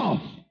started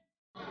off.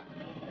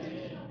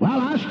 Well,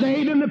 I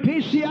stayed in the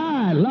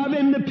PCI,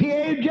 loving the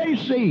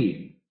PAJC.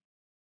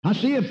 I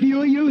see a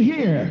few of you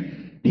here.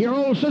 Dear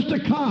old Sister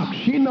Cox,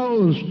 she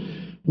knows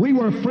we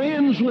were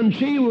friends when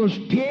she was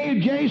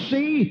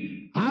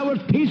PAJC. I was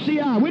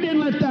PCI. We didn't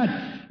let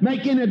that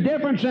make any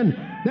difference, and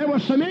there were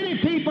so many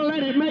people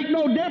that it make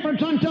no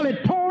difference until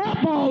it tore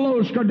up all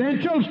those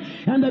credentials,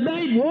 and they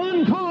made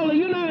one called the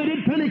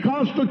United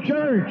Pentecostal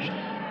Church.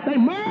 They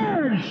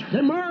merged.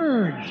 They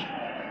merged.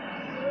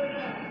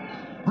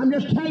 I'm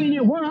just telling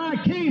you where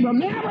I came from.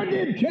 Never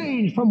did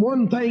change from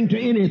one thing to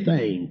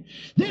anything.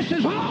 This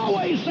has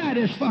always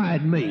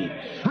satisfied me.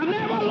 I've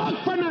never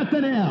looked for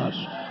nothing else.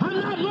 I'm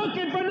not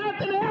looking for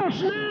nothing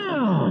else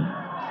now.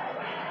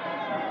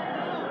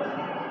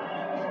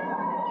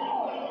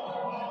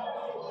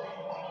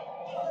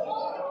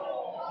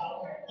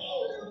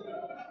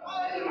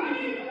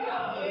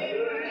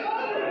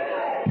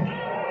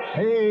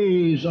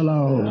 Praise the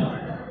Lord.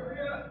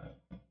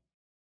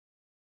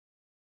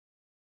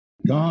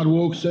 God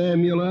woke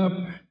Samuel up.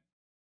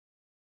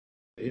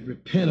 It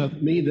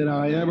repenteth me that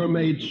I ever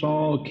made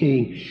Saul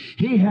king.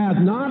 He hath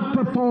not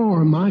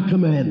performed my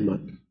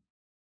commandment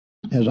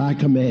as I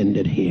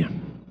commanded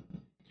him.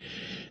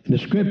 And the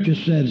scripture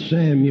said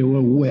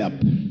Samuel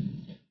wept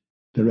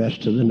the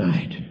rest of the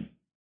night.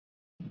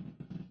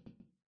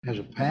 As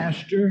a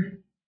pastor,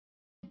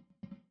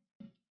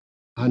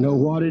 I know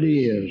what it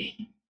is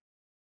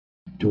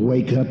to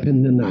wake up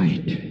in the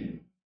night,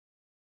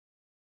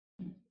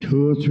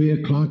 2 or 3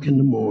 o'clock in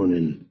the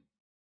morning,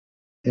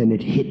 and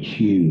it hits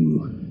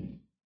you.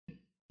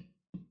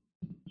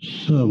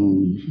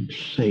 Some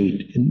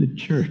saint in the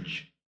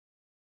church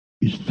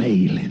is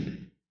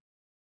failing.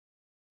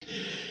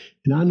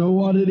 And I know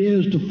what it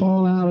is to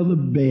fall out of the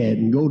bed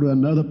and go to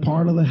another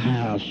part of the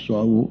house so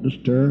I won't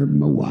disturb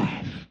my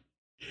wife,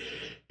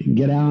 and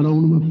get out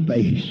on my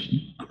face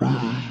and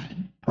cry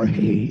and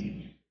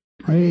pray,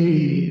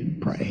 pray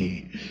and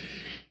pray.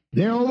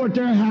 They're over at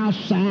their house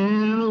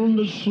sound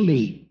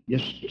asleep,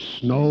 just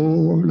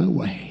snoring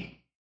away.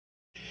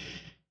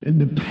 And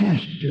the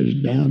pastor's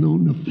down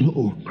on the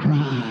floor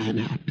crying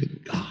out to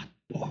God.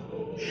 Boy,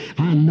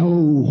 I know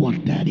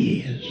what that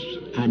is.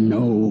 I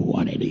know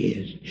what it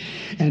is.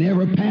 And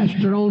every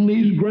pastor on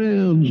these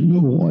grounds know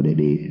what it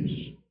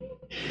is.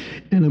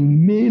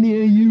 And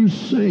many of you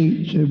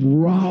saints have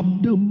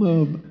robbed them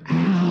of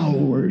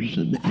hours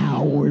and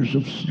hours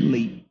of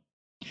sleep.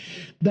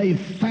 They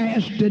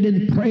fasted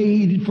and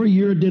prayed for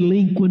your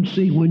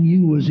delinquency when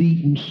you was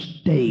eating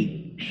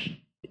steaks,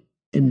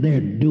 and they're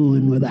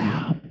doing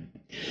without.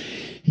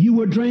 You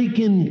were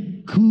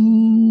drinking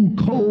cool,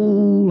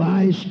 cold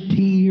iced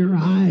tea or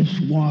ice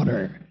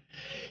water,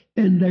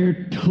 and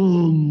their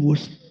tongue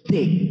was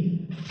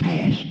thick,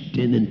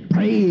 fasting and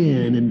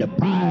praying and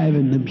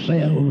depriving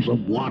themselves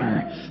of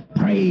water,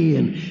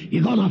 praying.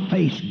 You're going to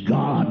face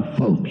God,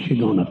 folks.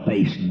 You're going to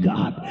face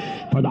God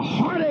for the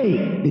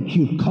heartache that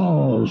you've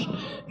caused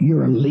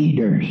your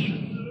leaders.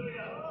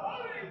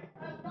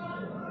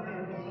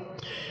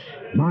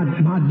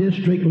 My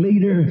district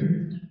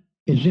leader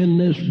is in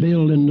this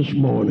building this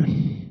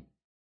morning.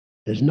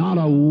 There's not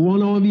a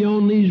one of you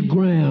on these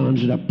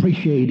grounds that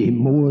appreciate him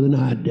more than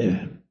I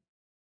do.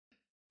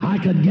 I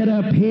could get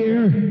up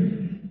here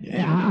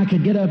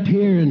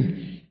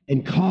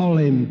and call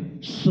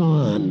him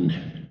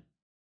son.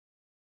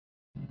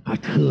 I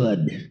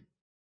could.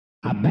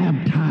 I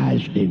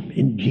baptized him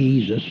in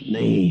Jesus'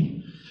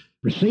 name.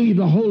 Received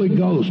the Holy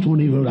Ghost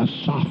when he was a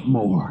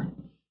sophomore.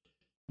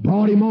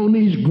 Brought him on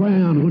these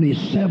grounds when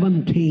he's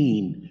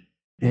 17,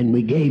 and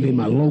we gave him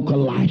a local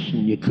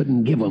license. You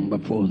couldn't give him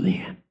before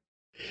then.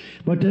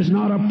 But there's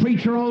not a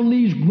preacher on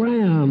these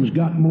grounds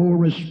got more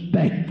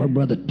respect for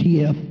Brother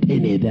T.F.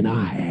 Tenney than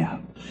I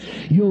have.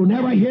 You'll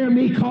never hear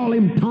me call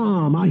him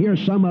Tom. I hear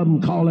some of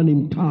them calling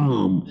him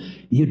Tom.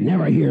 You'd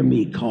never hear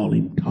me call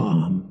him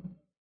Tom.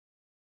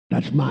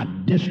 That's my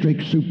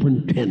district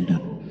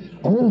superintendent.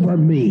 Over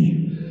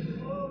me.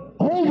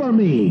 Over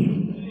me.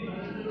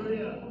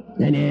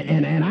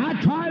 And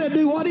I try to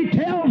do what he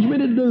tells me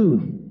to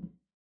do.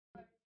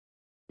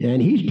 And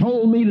he's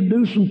told me to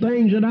do some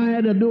things that I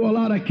had to do a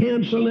lot of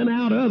canceling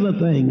out other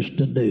things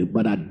to do.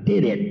 But I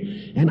did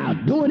it, and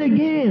I'll do it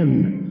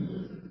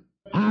again.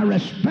 I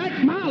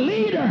respect my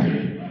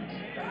leader.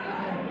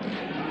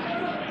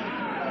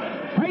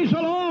 Praise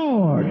the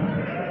Lord.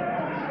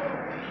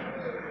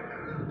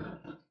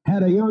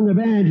 Had a young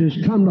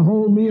evangelist come to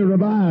hold me a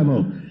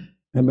revival.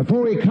 And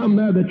before he come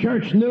there, the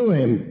church knew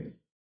him.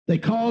 They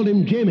called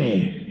him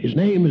Jimmy. His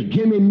name was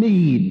Jimmy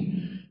Meade.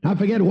 I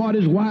forget what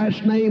his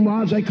wife's name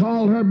was. They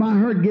called her by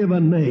her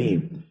given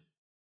name.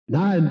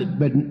 But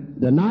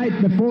the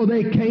night before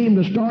they came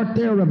to start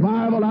their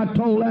revival, I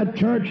told that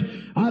church,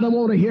 I don't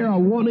want to hear a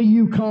one of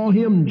you call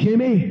him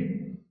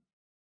Jimmy.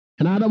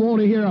 And I don't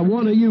want to hear a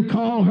one of you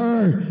call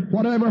her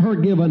whatever her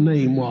given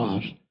name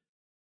was.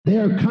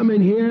 They're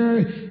coming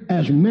here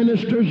as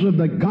ministers of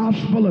the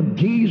gospel of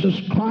Jesus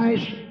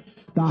Christ.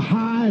 The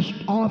highest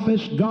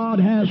office God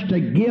has to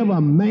give a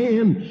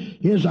man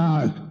is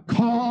a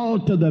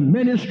call to the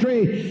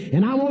ministry.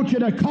 And I want you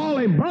to call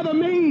him Brother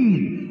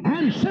Meade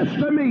and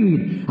Sister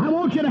Meade. I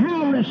want you to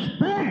have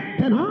respect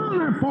and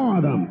honor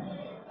for them.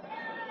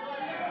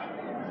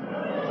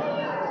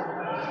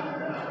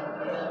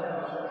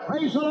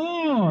 Praise the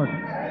Lord.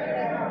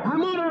 I'm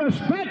going to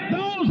respect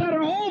those that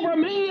are over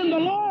me in the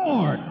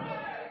Lord.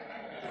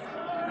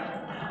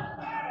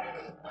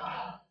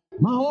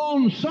 My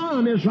own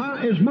son is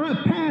my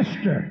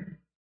pastor.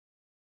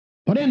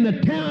 But in the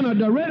town of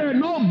DeRidder,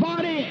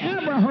 nobody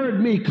ever heard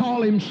me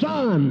call him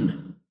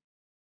son.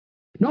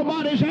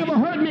 Nobody's ever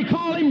heard me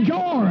call him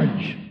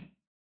George.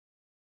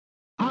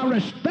 I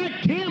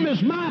respect him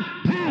as my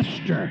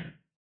pastor.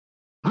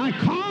 I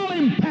call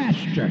him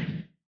pastor.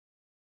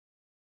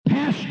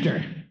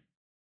 Pastor.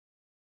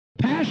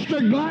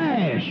 Pastor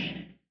Glass.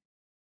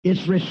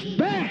 It's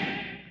respect.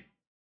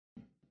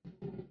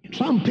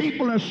 Some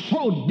people are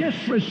so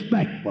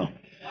disrespectful.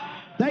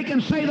 They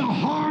can say the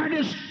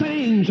hardest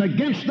things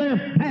against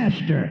their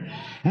pastor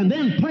and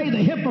then play the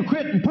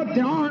hypocrite and put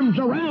their arms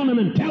around them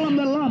and tell them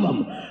they love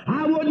them.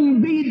 I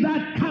wouldn't be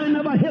that kind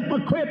of a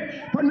hypocrite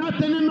for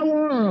nothing in the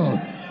world.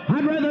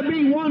 I'd rather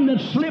be one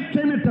that slips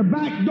in at the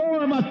back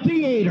door of a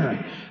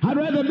theater. I'd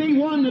rather be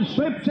one that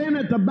slips in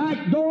at the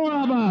back door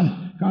of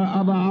an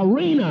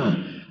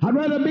arena. I'd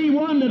rather be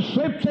one that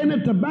slips in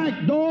at the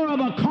back door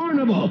of a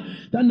carnival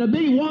than to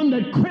be one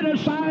that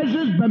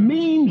criticizes,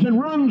 bemeans,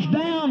 and runs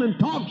down and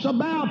talks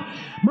about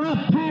my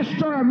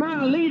pastor or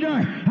my leader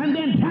and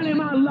then tell him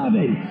I love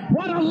him.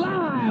 What a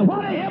lie!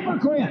 What a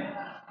hypocrite!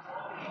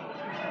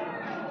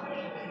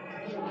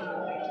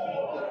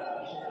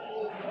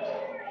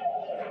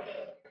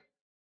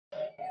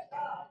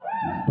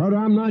 Brother,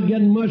 I'm not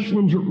getting much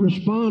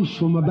response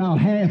from about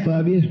half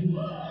of you.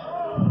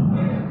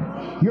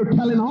 You're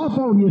telling off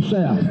on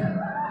yourself.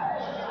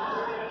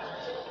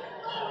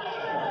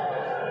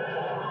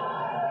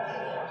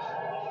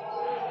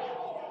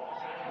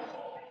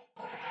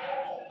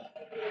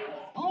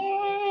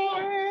 Oh,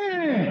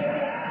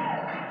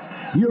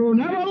 yeah. You'll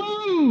never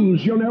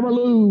lose. You'll never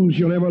lose.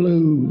 You'll never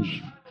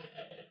lose.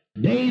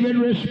 David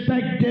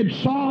respected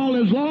Saul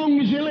as long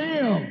as he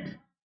lived.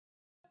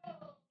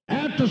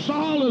 After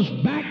Saul was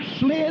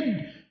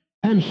backslid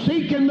and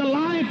seeking the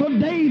life of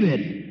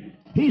David,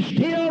 he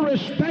still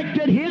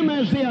respected him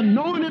as the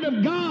anointed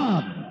of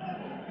God.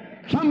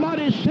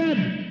 Somebody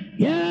said,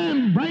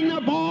 yeah, bring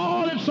up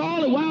all that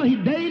Saul. Well,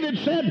 David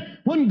said,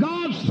 when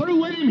God's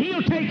through with him,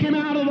 he'll take him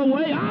out of the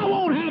way. I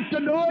won't have to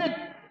do it.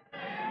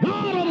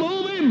 God will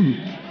move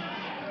him.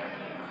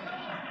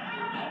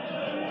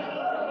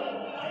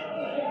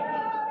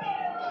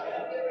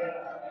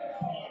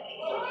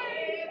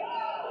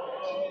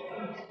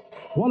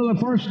 One of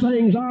the first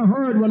things I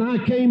heard when I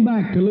came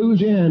back to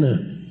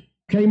Louisiana,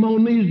 came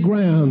on these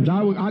grounds,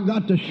 I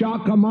got the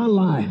shock of my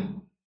life.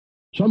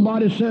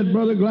 Somebody said,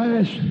 Brother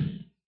Glass,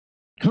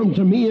 come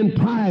to me in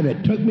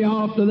private, took me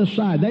off to the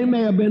side. They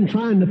may have been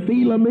trying to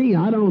feel of me,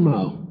 I don't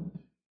know.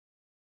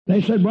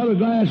 They said, Brother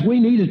Glass,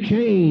 we need a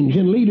change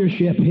in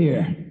leadership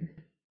here.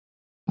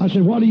 I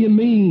said, what do you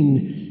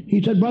mean?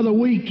 He said, Brother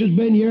Weeks has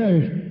been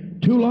here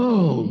too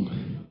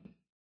long.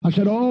 I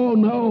said, oh,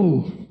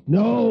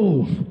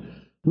 no.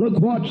 Look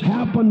what's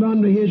happened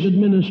under his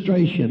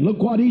administration. Look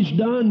what he's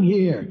done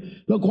here.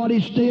 Look what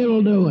he's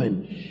still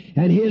doing.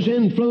 And his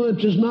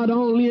influence is not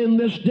only in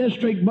this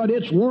district, but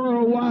it's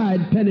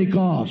worldwide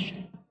Pentecost.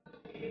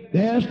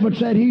 Yes, but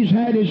said he's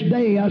had his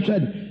day. I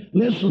said,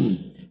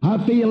 listen,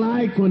 I feel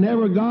like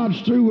whenever God's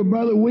through with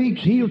Brother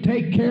Weeks, he'll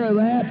take care of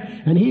that,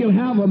 and he'll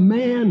have a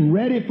man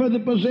ready for the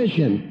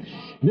position.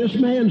 This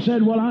man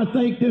said, well, I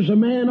think there's a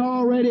man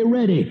already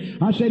ready.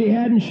 I said, he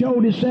hadn't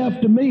showed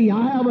himself to me.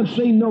 I haven't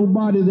seen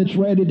nobody that's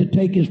ready to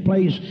take his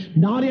place.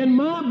 Not in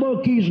my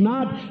book, he's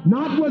not.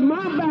 Not with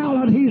my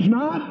ballot, he's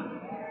not.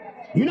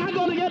 You're not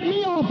going to get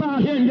me off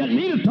out here and get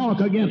me to talk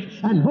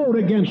against and vote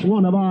against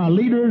one of our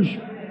leaders.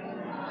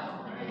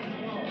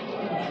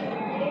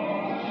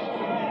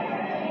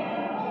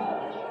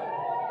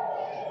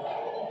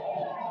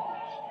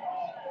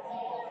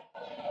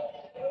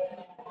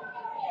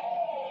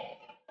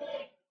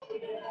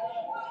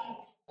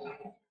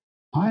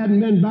 I hadn't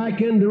been back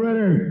into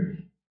Ritter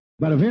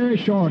but a very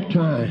short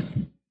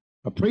time.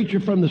 A preacher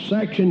from the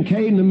section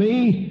came to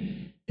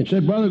me and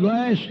said, Brother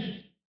Glass,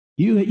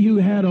 you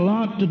had a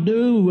lot to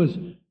do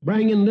with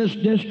bringing this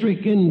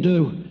district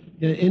into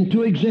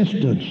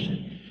existence.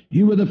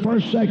 You were the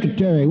first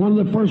secretary, one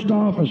of the first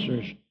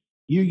officers.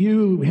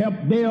 You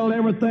helped build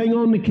everything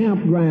on the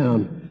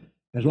campground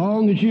as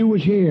long as you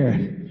was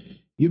here.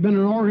 You've been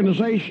an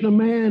organizational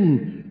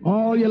man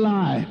all your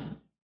life.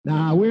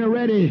 Now, we're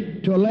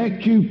ready to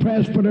elect you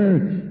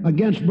presbyter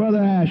against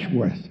Brother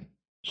Ashworth.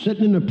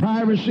 Sitting in the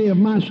privacy of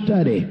my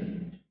study,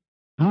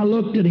 I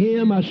looked at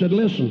him. I said,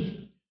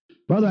 listen,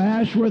 Brother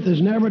Ashworth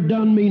has never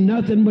done me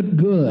nothing but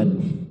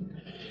good.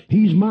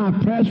 He's my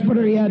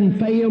presbyter. He hadn't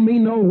failed me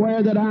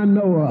nowhere that I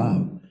know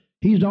of.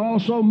 He's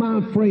also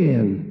my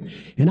friend.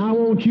 And I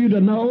want you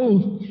to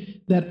know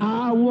that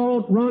I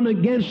won't run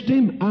against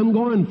him. I'm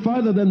going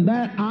further than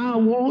that. I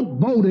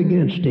won't vote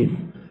against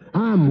him.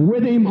 I'm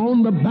with him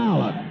on the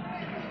ballot.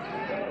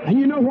 And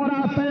you know what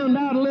I found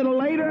out a little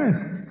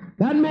later?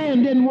 That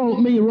man didn't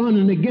want me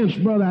running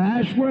against Brother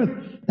Ashworth.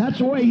 That's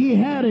the way he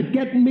had it,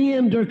 getting me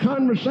into a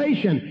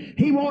conversation.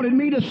 He wanted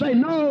me to say,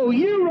 no,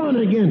 you run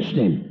against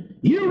him.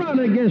 You run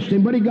against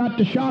him. But he got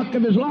the shock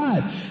of his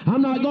life.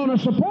 I'm not going to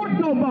support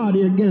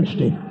nobody against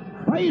him.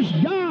 Praise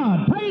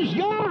God. Praise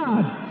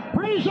God.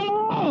 Praise the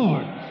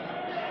Lord.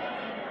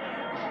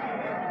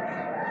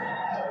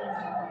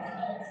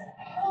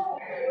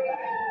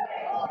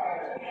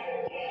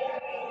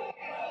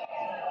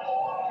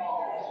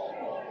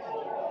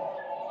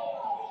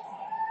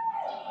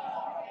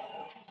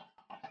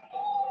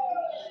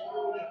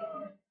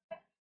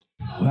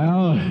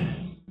 Well,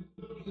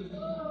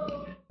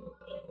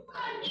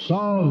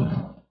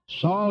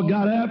 Saul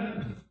got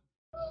up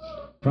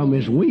from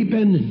his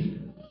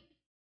weeping,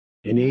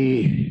 and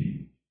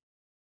he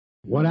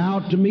went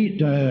out to meet,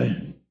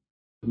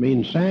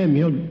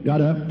 Samuel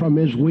got up from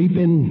his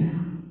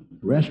weeping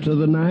the rest of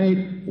the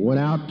night, went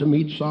out to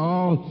meet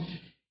Saul.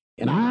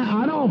 And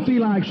I don't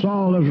feel like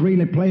Saul was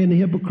really playing the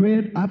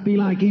hypocrite. I feel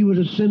like he was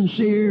as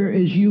sincere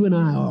as you and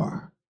I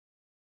are.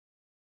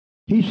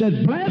 He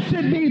said,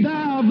 blessed be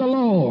thou of the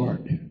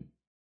Lord.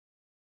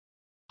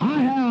 I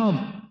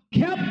have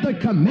kept the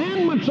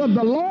commandments of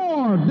the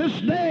Lord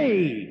this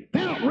day.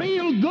 Felt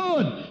real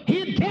good.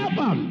 He'd kept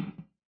them.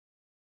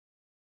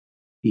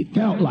 He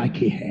felt like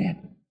he had.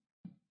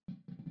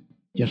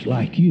 Just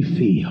like you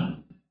feel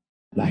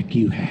like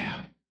you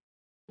have.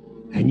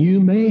 And you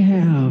may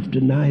have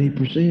to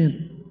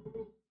 90%.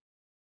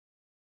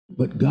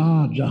 But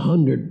God's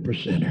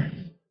 100%er.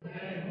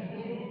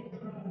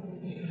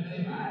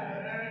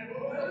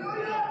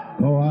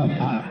 Oh,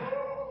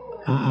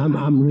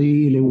 I'm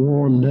really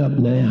warmed up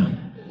now.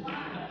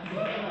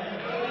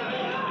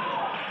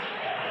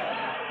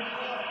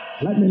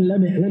 Let me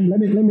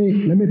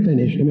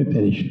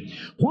finish.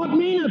 What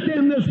meaneth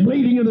then this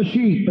bleating of the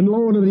sheep and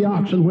lowing of the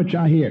oxen which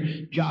I hear?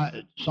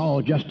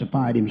 Saul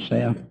justified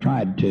himself,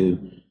 tried to.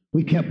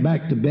 We kept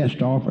back the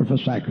best offer for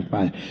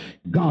sacrifice.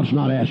 God's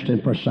not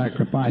asking for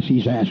sacrifice.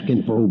 He's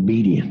asking for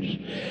obedience.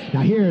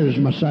 Now here's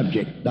my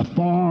subject, the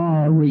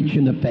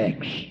far-reaching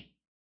effects.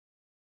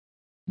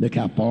 Look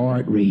how far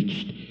it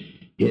reached.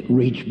 It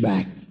reached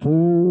back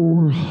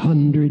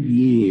 400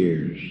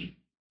 years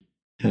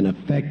and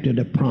affected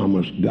a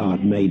promise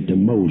God made to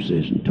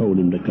Moses and told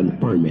him to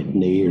confirm it in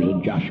the ears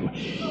of Joshua.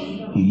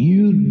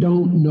 You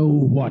don't know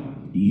what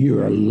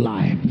your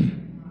life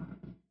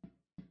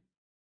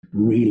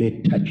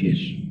really touches.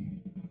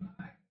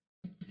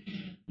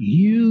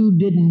 You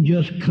didn't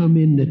just come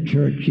into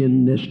church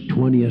in this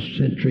 20th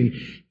century.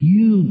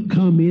 You've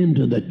come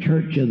into the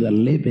church of the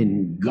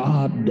living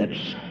God that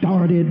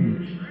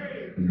started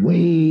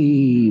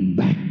way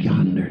back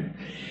yonder.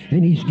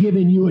 And He's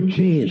given you a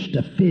chance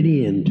to fit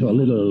into a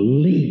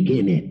little link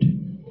in it.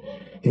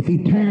 If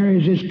He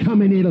tarries His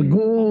coming, it'll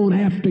go on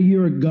after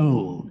you're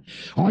gone.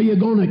 Are you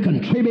going to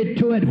contribute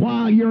to it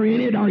while you're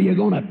in it, or are you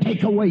going to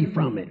take away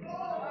from it?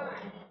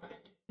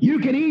 You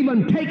can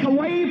even take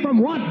away from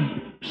what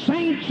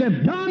saints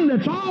have done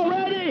that's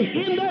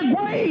already in their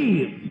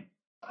grave.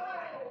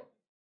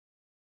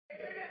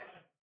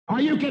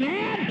 Or you can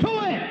add to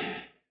it.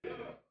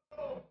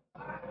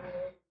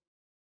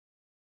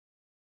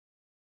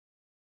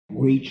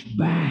 Reach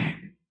back.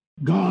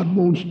 God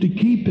wants to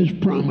keep His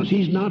promise.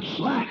 He's not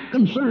slack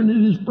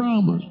concerning His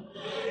promise.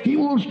 He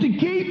wants to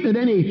keep it.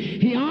 And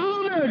he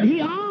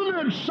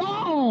honored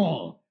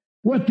Saul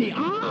with the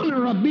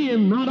honor of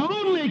being not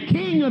only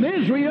king of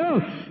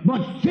Israel,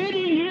 but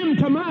fitting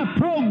into my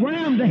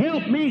program to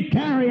help me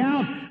carry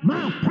out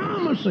my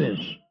promises.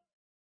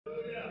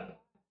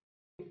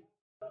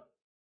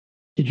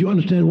 Did you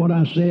understand what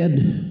I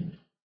said?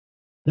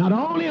 Not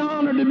only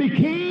honored to be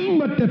king,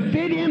 but to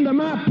fit into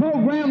my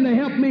program to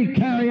help me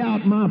carry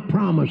out my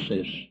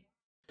promises.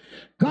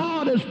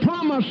 God has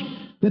promised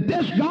that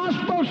this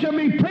gospel shall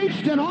be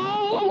preached in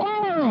all the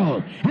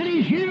world, and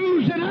He's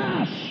using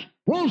us,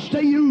 wants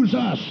to use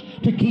us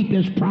to keep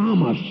His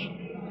promise.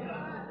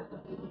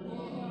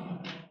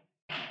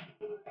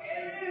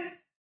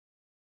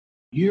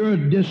 Your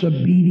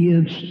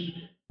disobedience,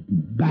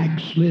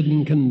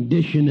 backslidden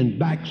condition, and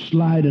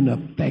backsliding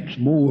affects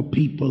more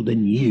people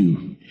than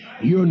you.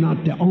 You're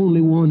not the only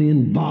one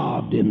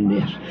involved in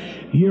this.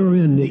 You're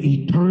in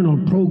the eternal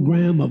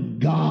program of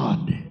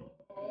God.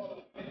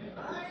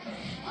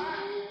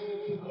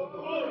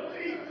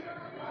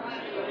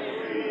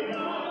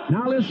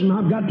 Now listen,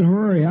 I've got to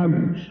hurry. I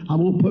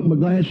won't put my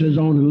glasses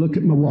on and look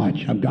at my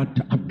watch. I've got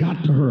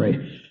to hurry.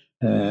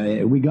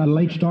 We got a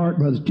late start,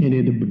 Brother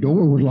Tenney. The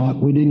door was locked.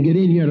 We didn't get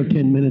in here till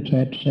 10 minutes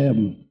after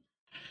 7.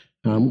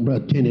 I want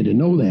Brother Tenney to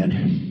know that.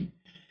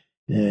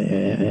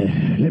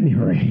 Let me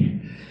hurry.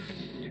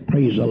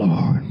 Praise the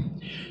Lord.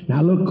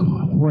 Now look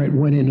where it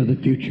went into the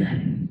future.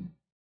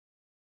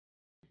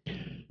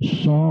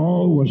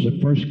 Saul was the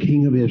first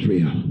king of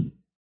Israel.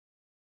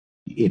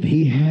 If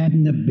he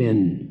hadn't have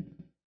been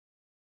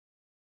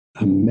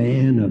a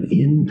man of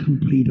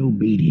incomplete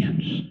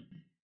obedience,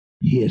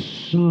 his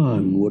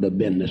son would have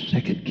been the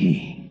second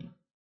king.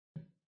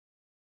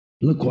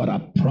 Look what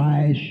a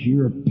price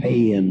you're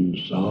paying,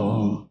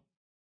 Saul.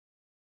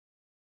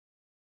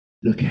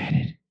 Look at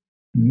it.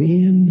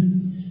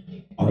 Men,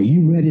 are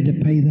you ready to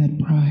pay that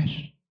price?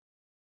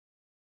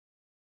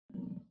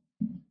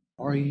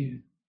 Are you?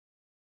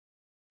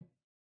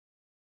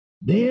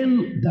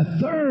 Then the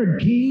third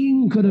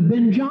king could have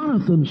been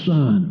Jonathan's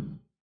son.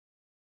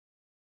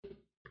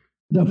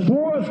 The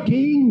fourth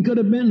king could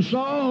have been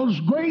Saul's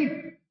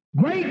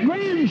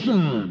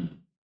great-grandson.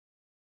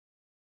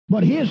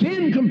 But his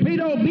incomplete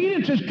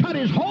obedience has cut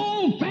his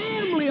whole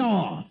family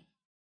off.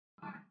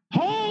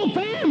 Whole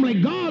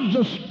family. God's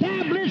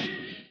established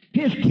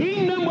His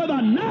kingdom with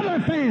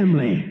another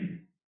family.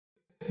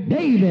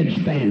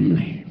 David's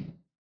family.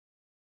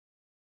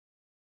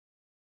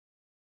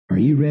 Are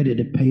you ready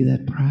to pay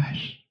that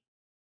price?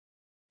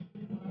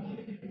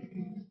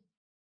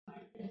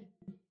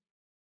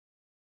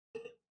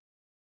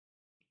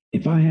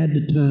 If I had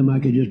the time, I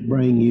could just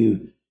bring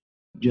you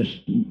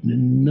just the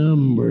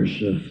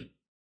numbers of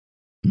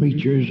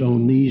preachers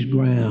on these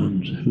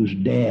grounds whose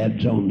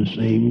dad's on the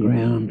same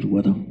grounds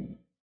with them.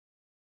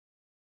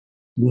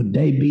 Would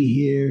they be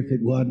here if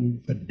it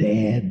wasn't for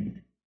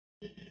Dad?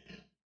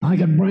 I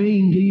could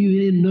bring to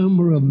you any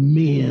number of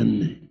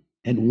men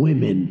and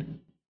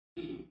women,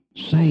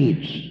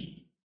 saints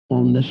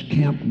on this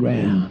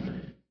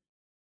campground.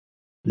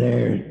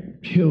 Their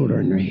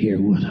children are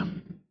here with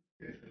them.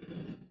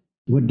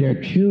 Would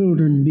their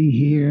children be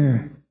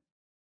here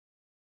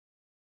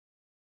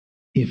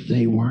if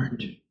they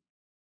weren't?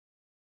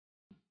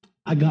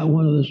 I got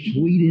one of the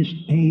sweetest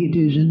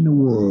aunties in the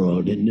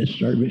world in this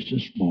service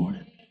this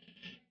morning.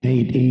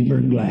 Aunt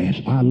Eva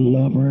Glass. I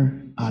love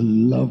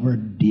her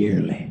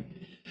dearly.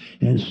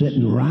 And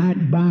sitting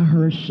right by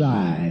her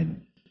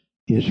side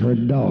is her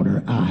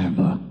daughter,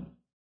 Iva.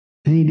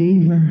 Aunt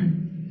Eva,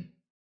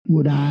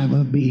 would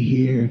Iva be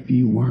here if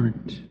you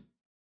weren't?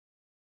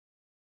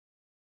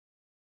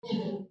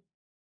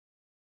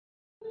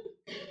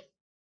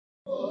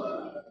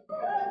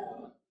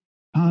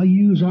 I'll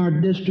use our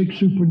district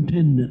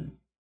superintendent.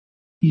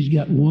 He's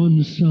got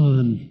one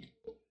son,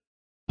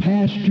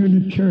 pastor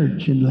in a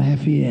church in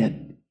Lafayette.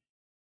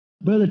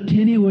 Brother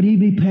Tenney, would he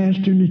be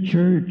pastoring the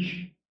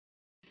church?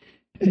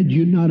 Had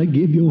you not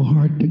give your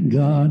heart to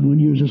God when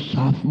you was a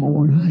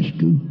sophomore in high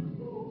school?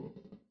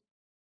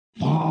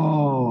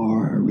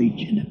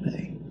 Far-reaching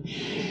effect.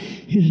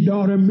 His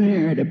daughter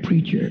married a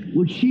preacher.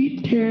 Would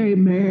she, Terry,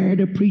 married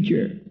a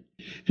preacher?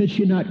 Had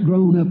she not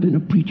grown up in a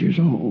preacher's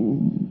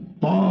home?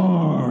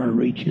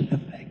 Far-reaching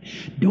effect.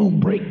 Don't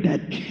break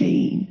that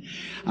chain.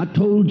 I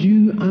told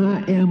you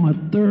I am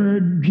a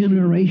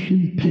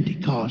third-generation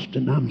Pentecost,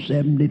 and I'm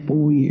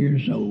 74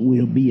 years old.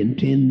 We'll be in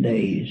 10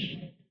 days.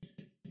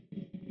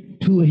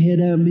 2 ahead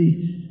of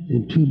me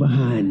and 2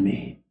 behind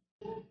me.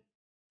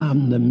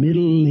 I'm the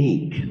middle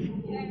link.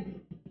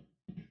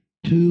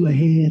 2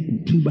 ahead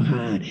and 2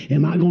 behind.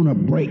 Am I going to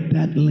break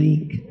that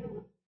link?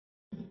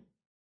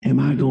 Am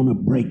I going to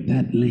break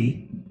that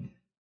link?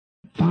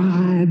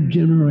 5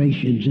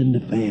 generations in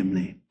the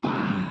family.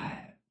 5.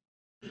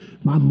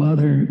 My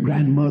mother,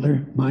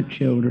 grandmother, my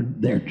children,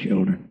 their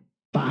children.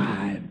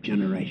 5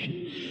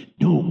 generations.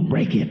 Don't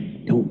break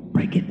it. Don't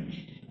break it.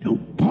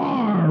 Don't.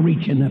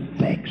 Far-reaching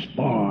effects.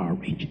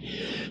 Far-reaching.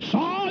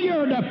 Saul,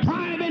 you're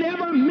depriving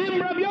every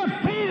member of your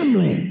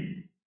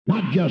family.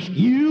 Not just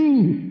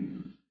you.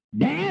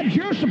 Dads,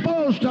 you're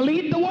supposed to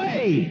lead the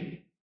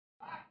way.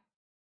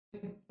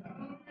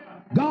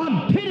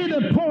 God pity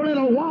the poor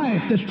little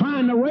wife that's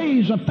trying to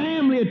raise a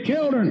family of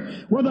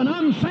children with an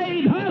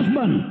unsaved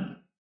husband.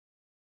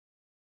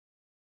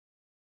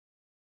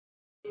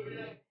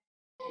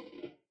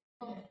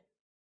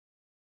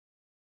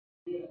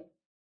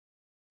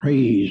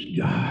 Praise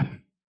God.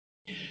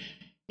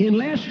 In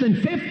less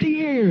than 50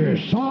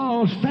 years,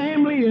 Saul's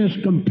family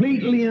is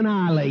completely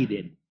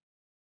annihilated.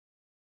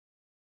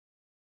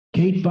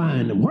 Can't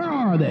find them. Where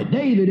are they?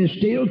 David is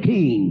still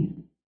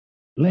king.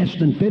 Less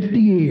than 50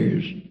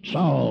 years,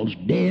 Saul's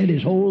dead,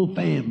 his whole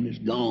family's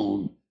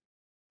gone.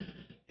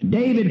 And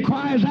David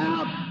cries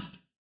out,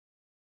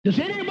 does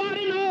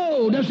anybody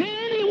know, does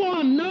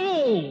anyone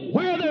know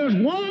where there's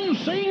one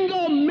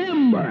single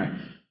member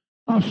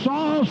of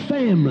Saul's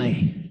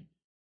family?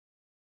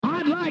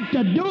 I'd like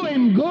to do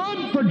him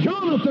good for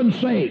Jonathan's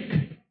sake.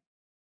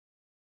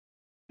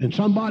 And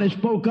somebody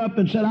spoke up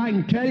and said, I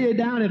can tell you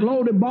down at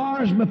Loaded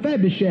Bar's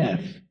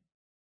Mephibosheth.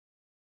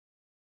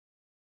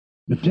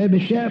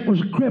 Mephibosheth was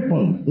a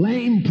cripple,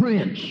 lame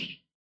prince.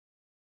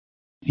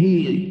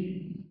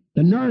 The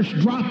nurse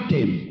dropped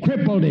him,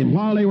 crippled him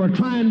while they were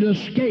trying to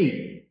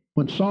escape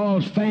when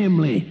Saul's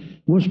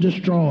family was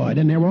destroyed.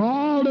 And they were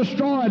all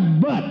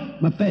destroyed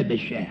but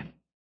Mephibosheth.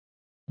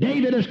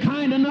 David is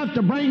kind enough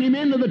to bring him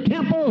into the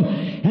temple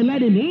and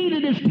let him eat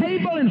at his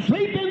table and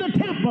sleep in the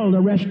temple the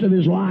rest of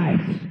his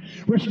life.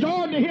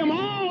 Restored to him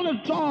all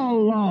that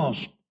Saul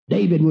lost.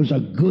 David was a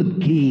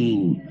good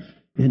king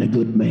and a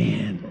good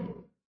man.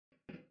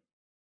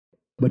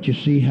 But you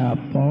see how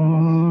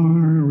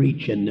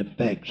far-reaching the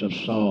effects of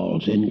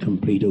Saul's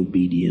incomplete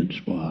obedience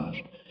was.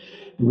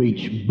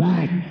 Reached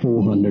back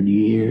 400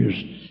 years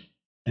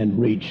and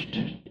reached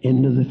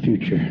into the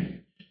future.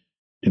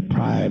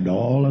 Deprived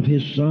all of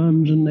his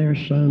sons and their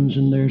sons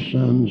and their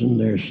sons and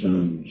their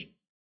sons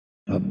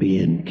of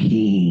being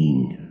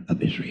king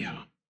of Israel.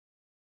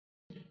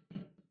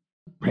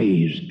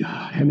 Praise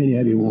God. How many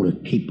of you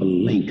want to keep a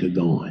link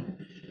going?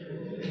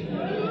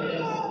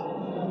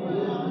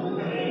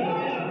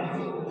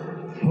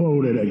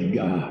 Glory to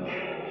God.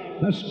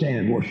 Let's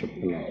stand, worship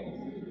the Lord.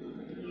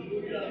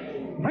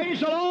 Praise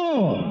the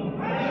Lord.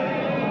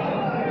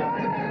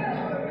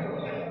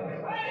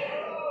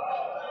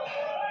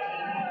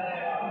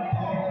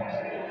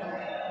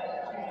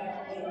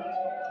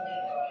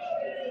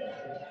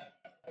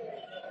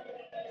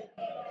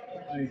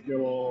 Thank you,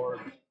 Lord.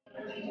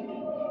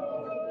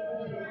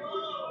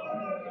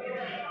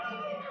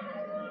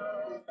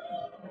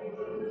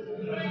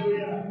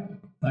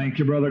 Thank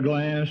you, Brother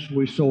Glass.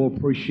 We so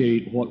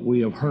appreciate what we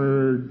have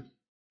heard,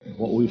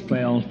 what we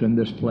felt in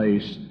this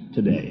place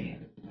today.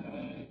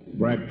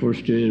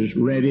 Breakfast is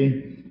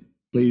ready.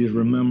 Please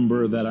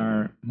remember that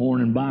our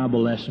morning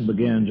Bible lesson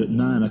begins at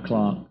 9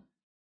 o'clock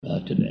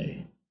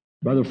today.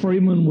 Brother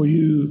Freeman, will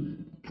you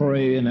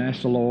pray and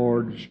ask the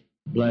Lord's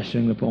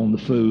blessing upon the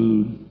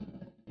food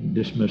and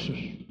dismiss us?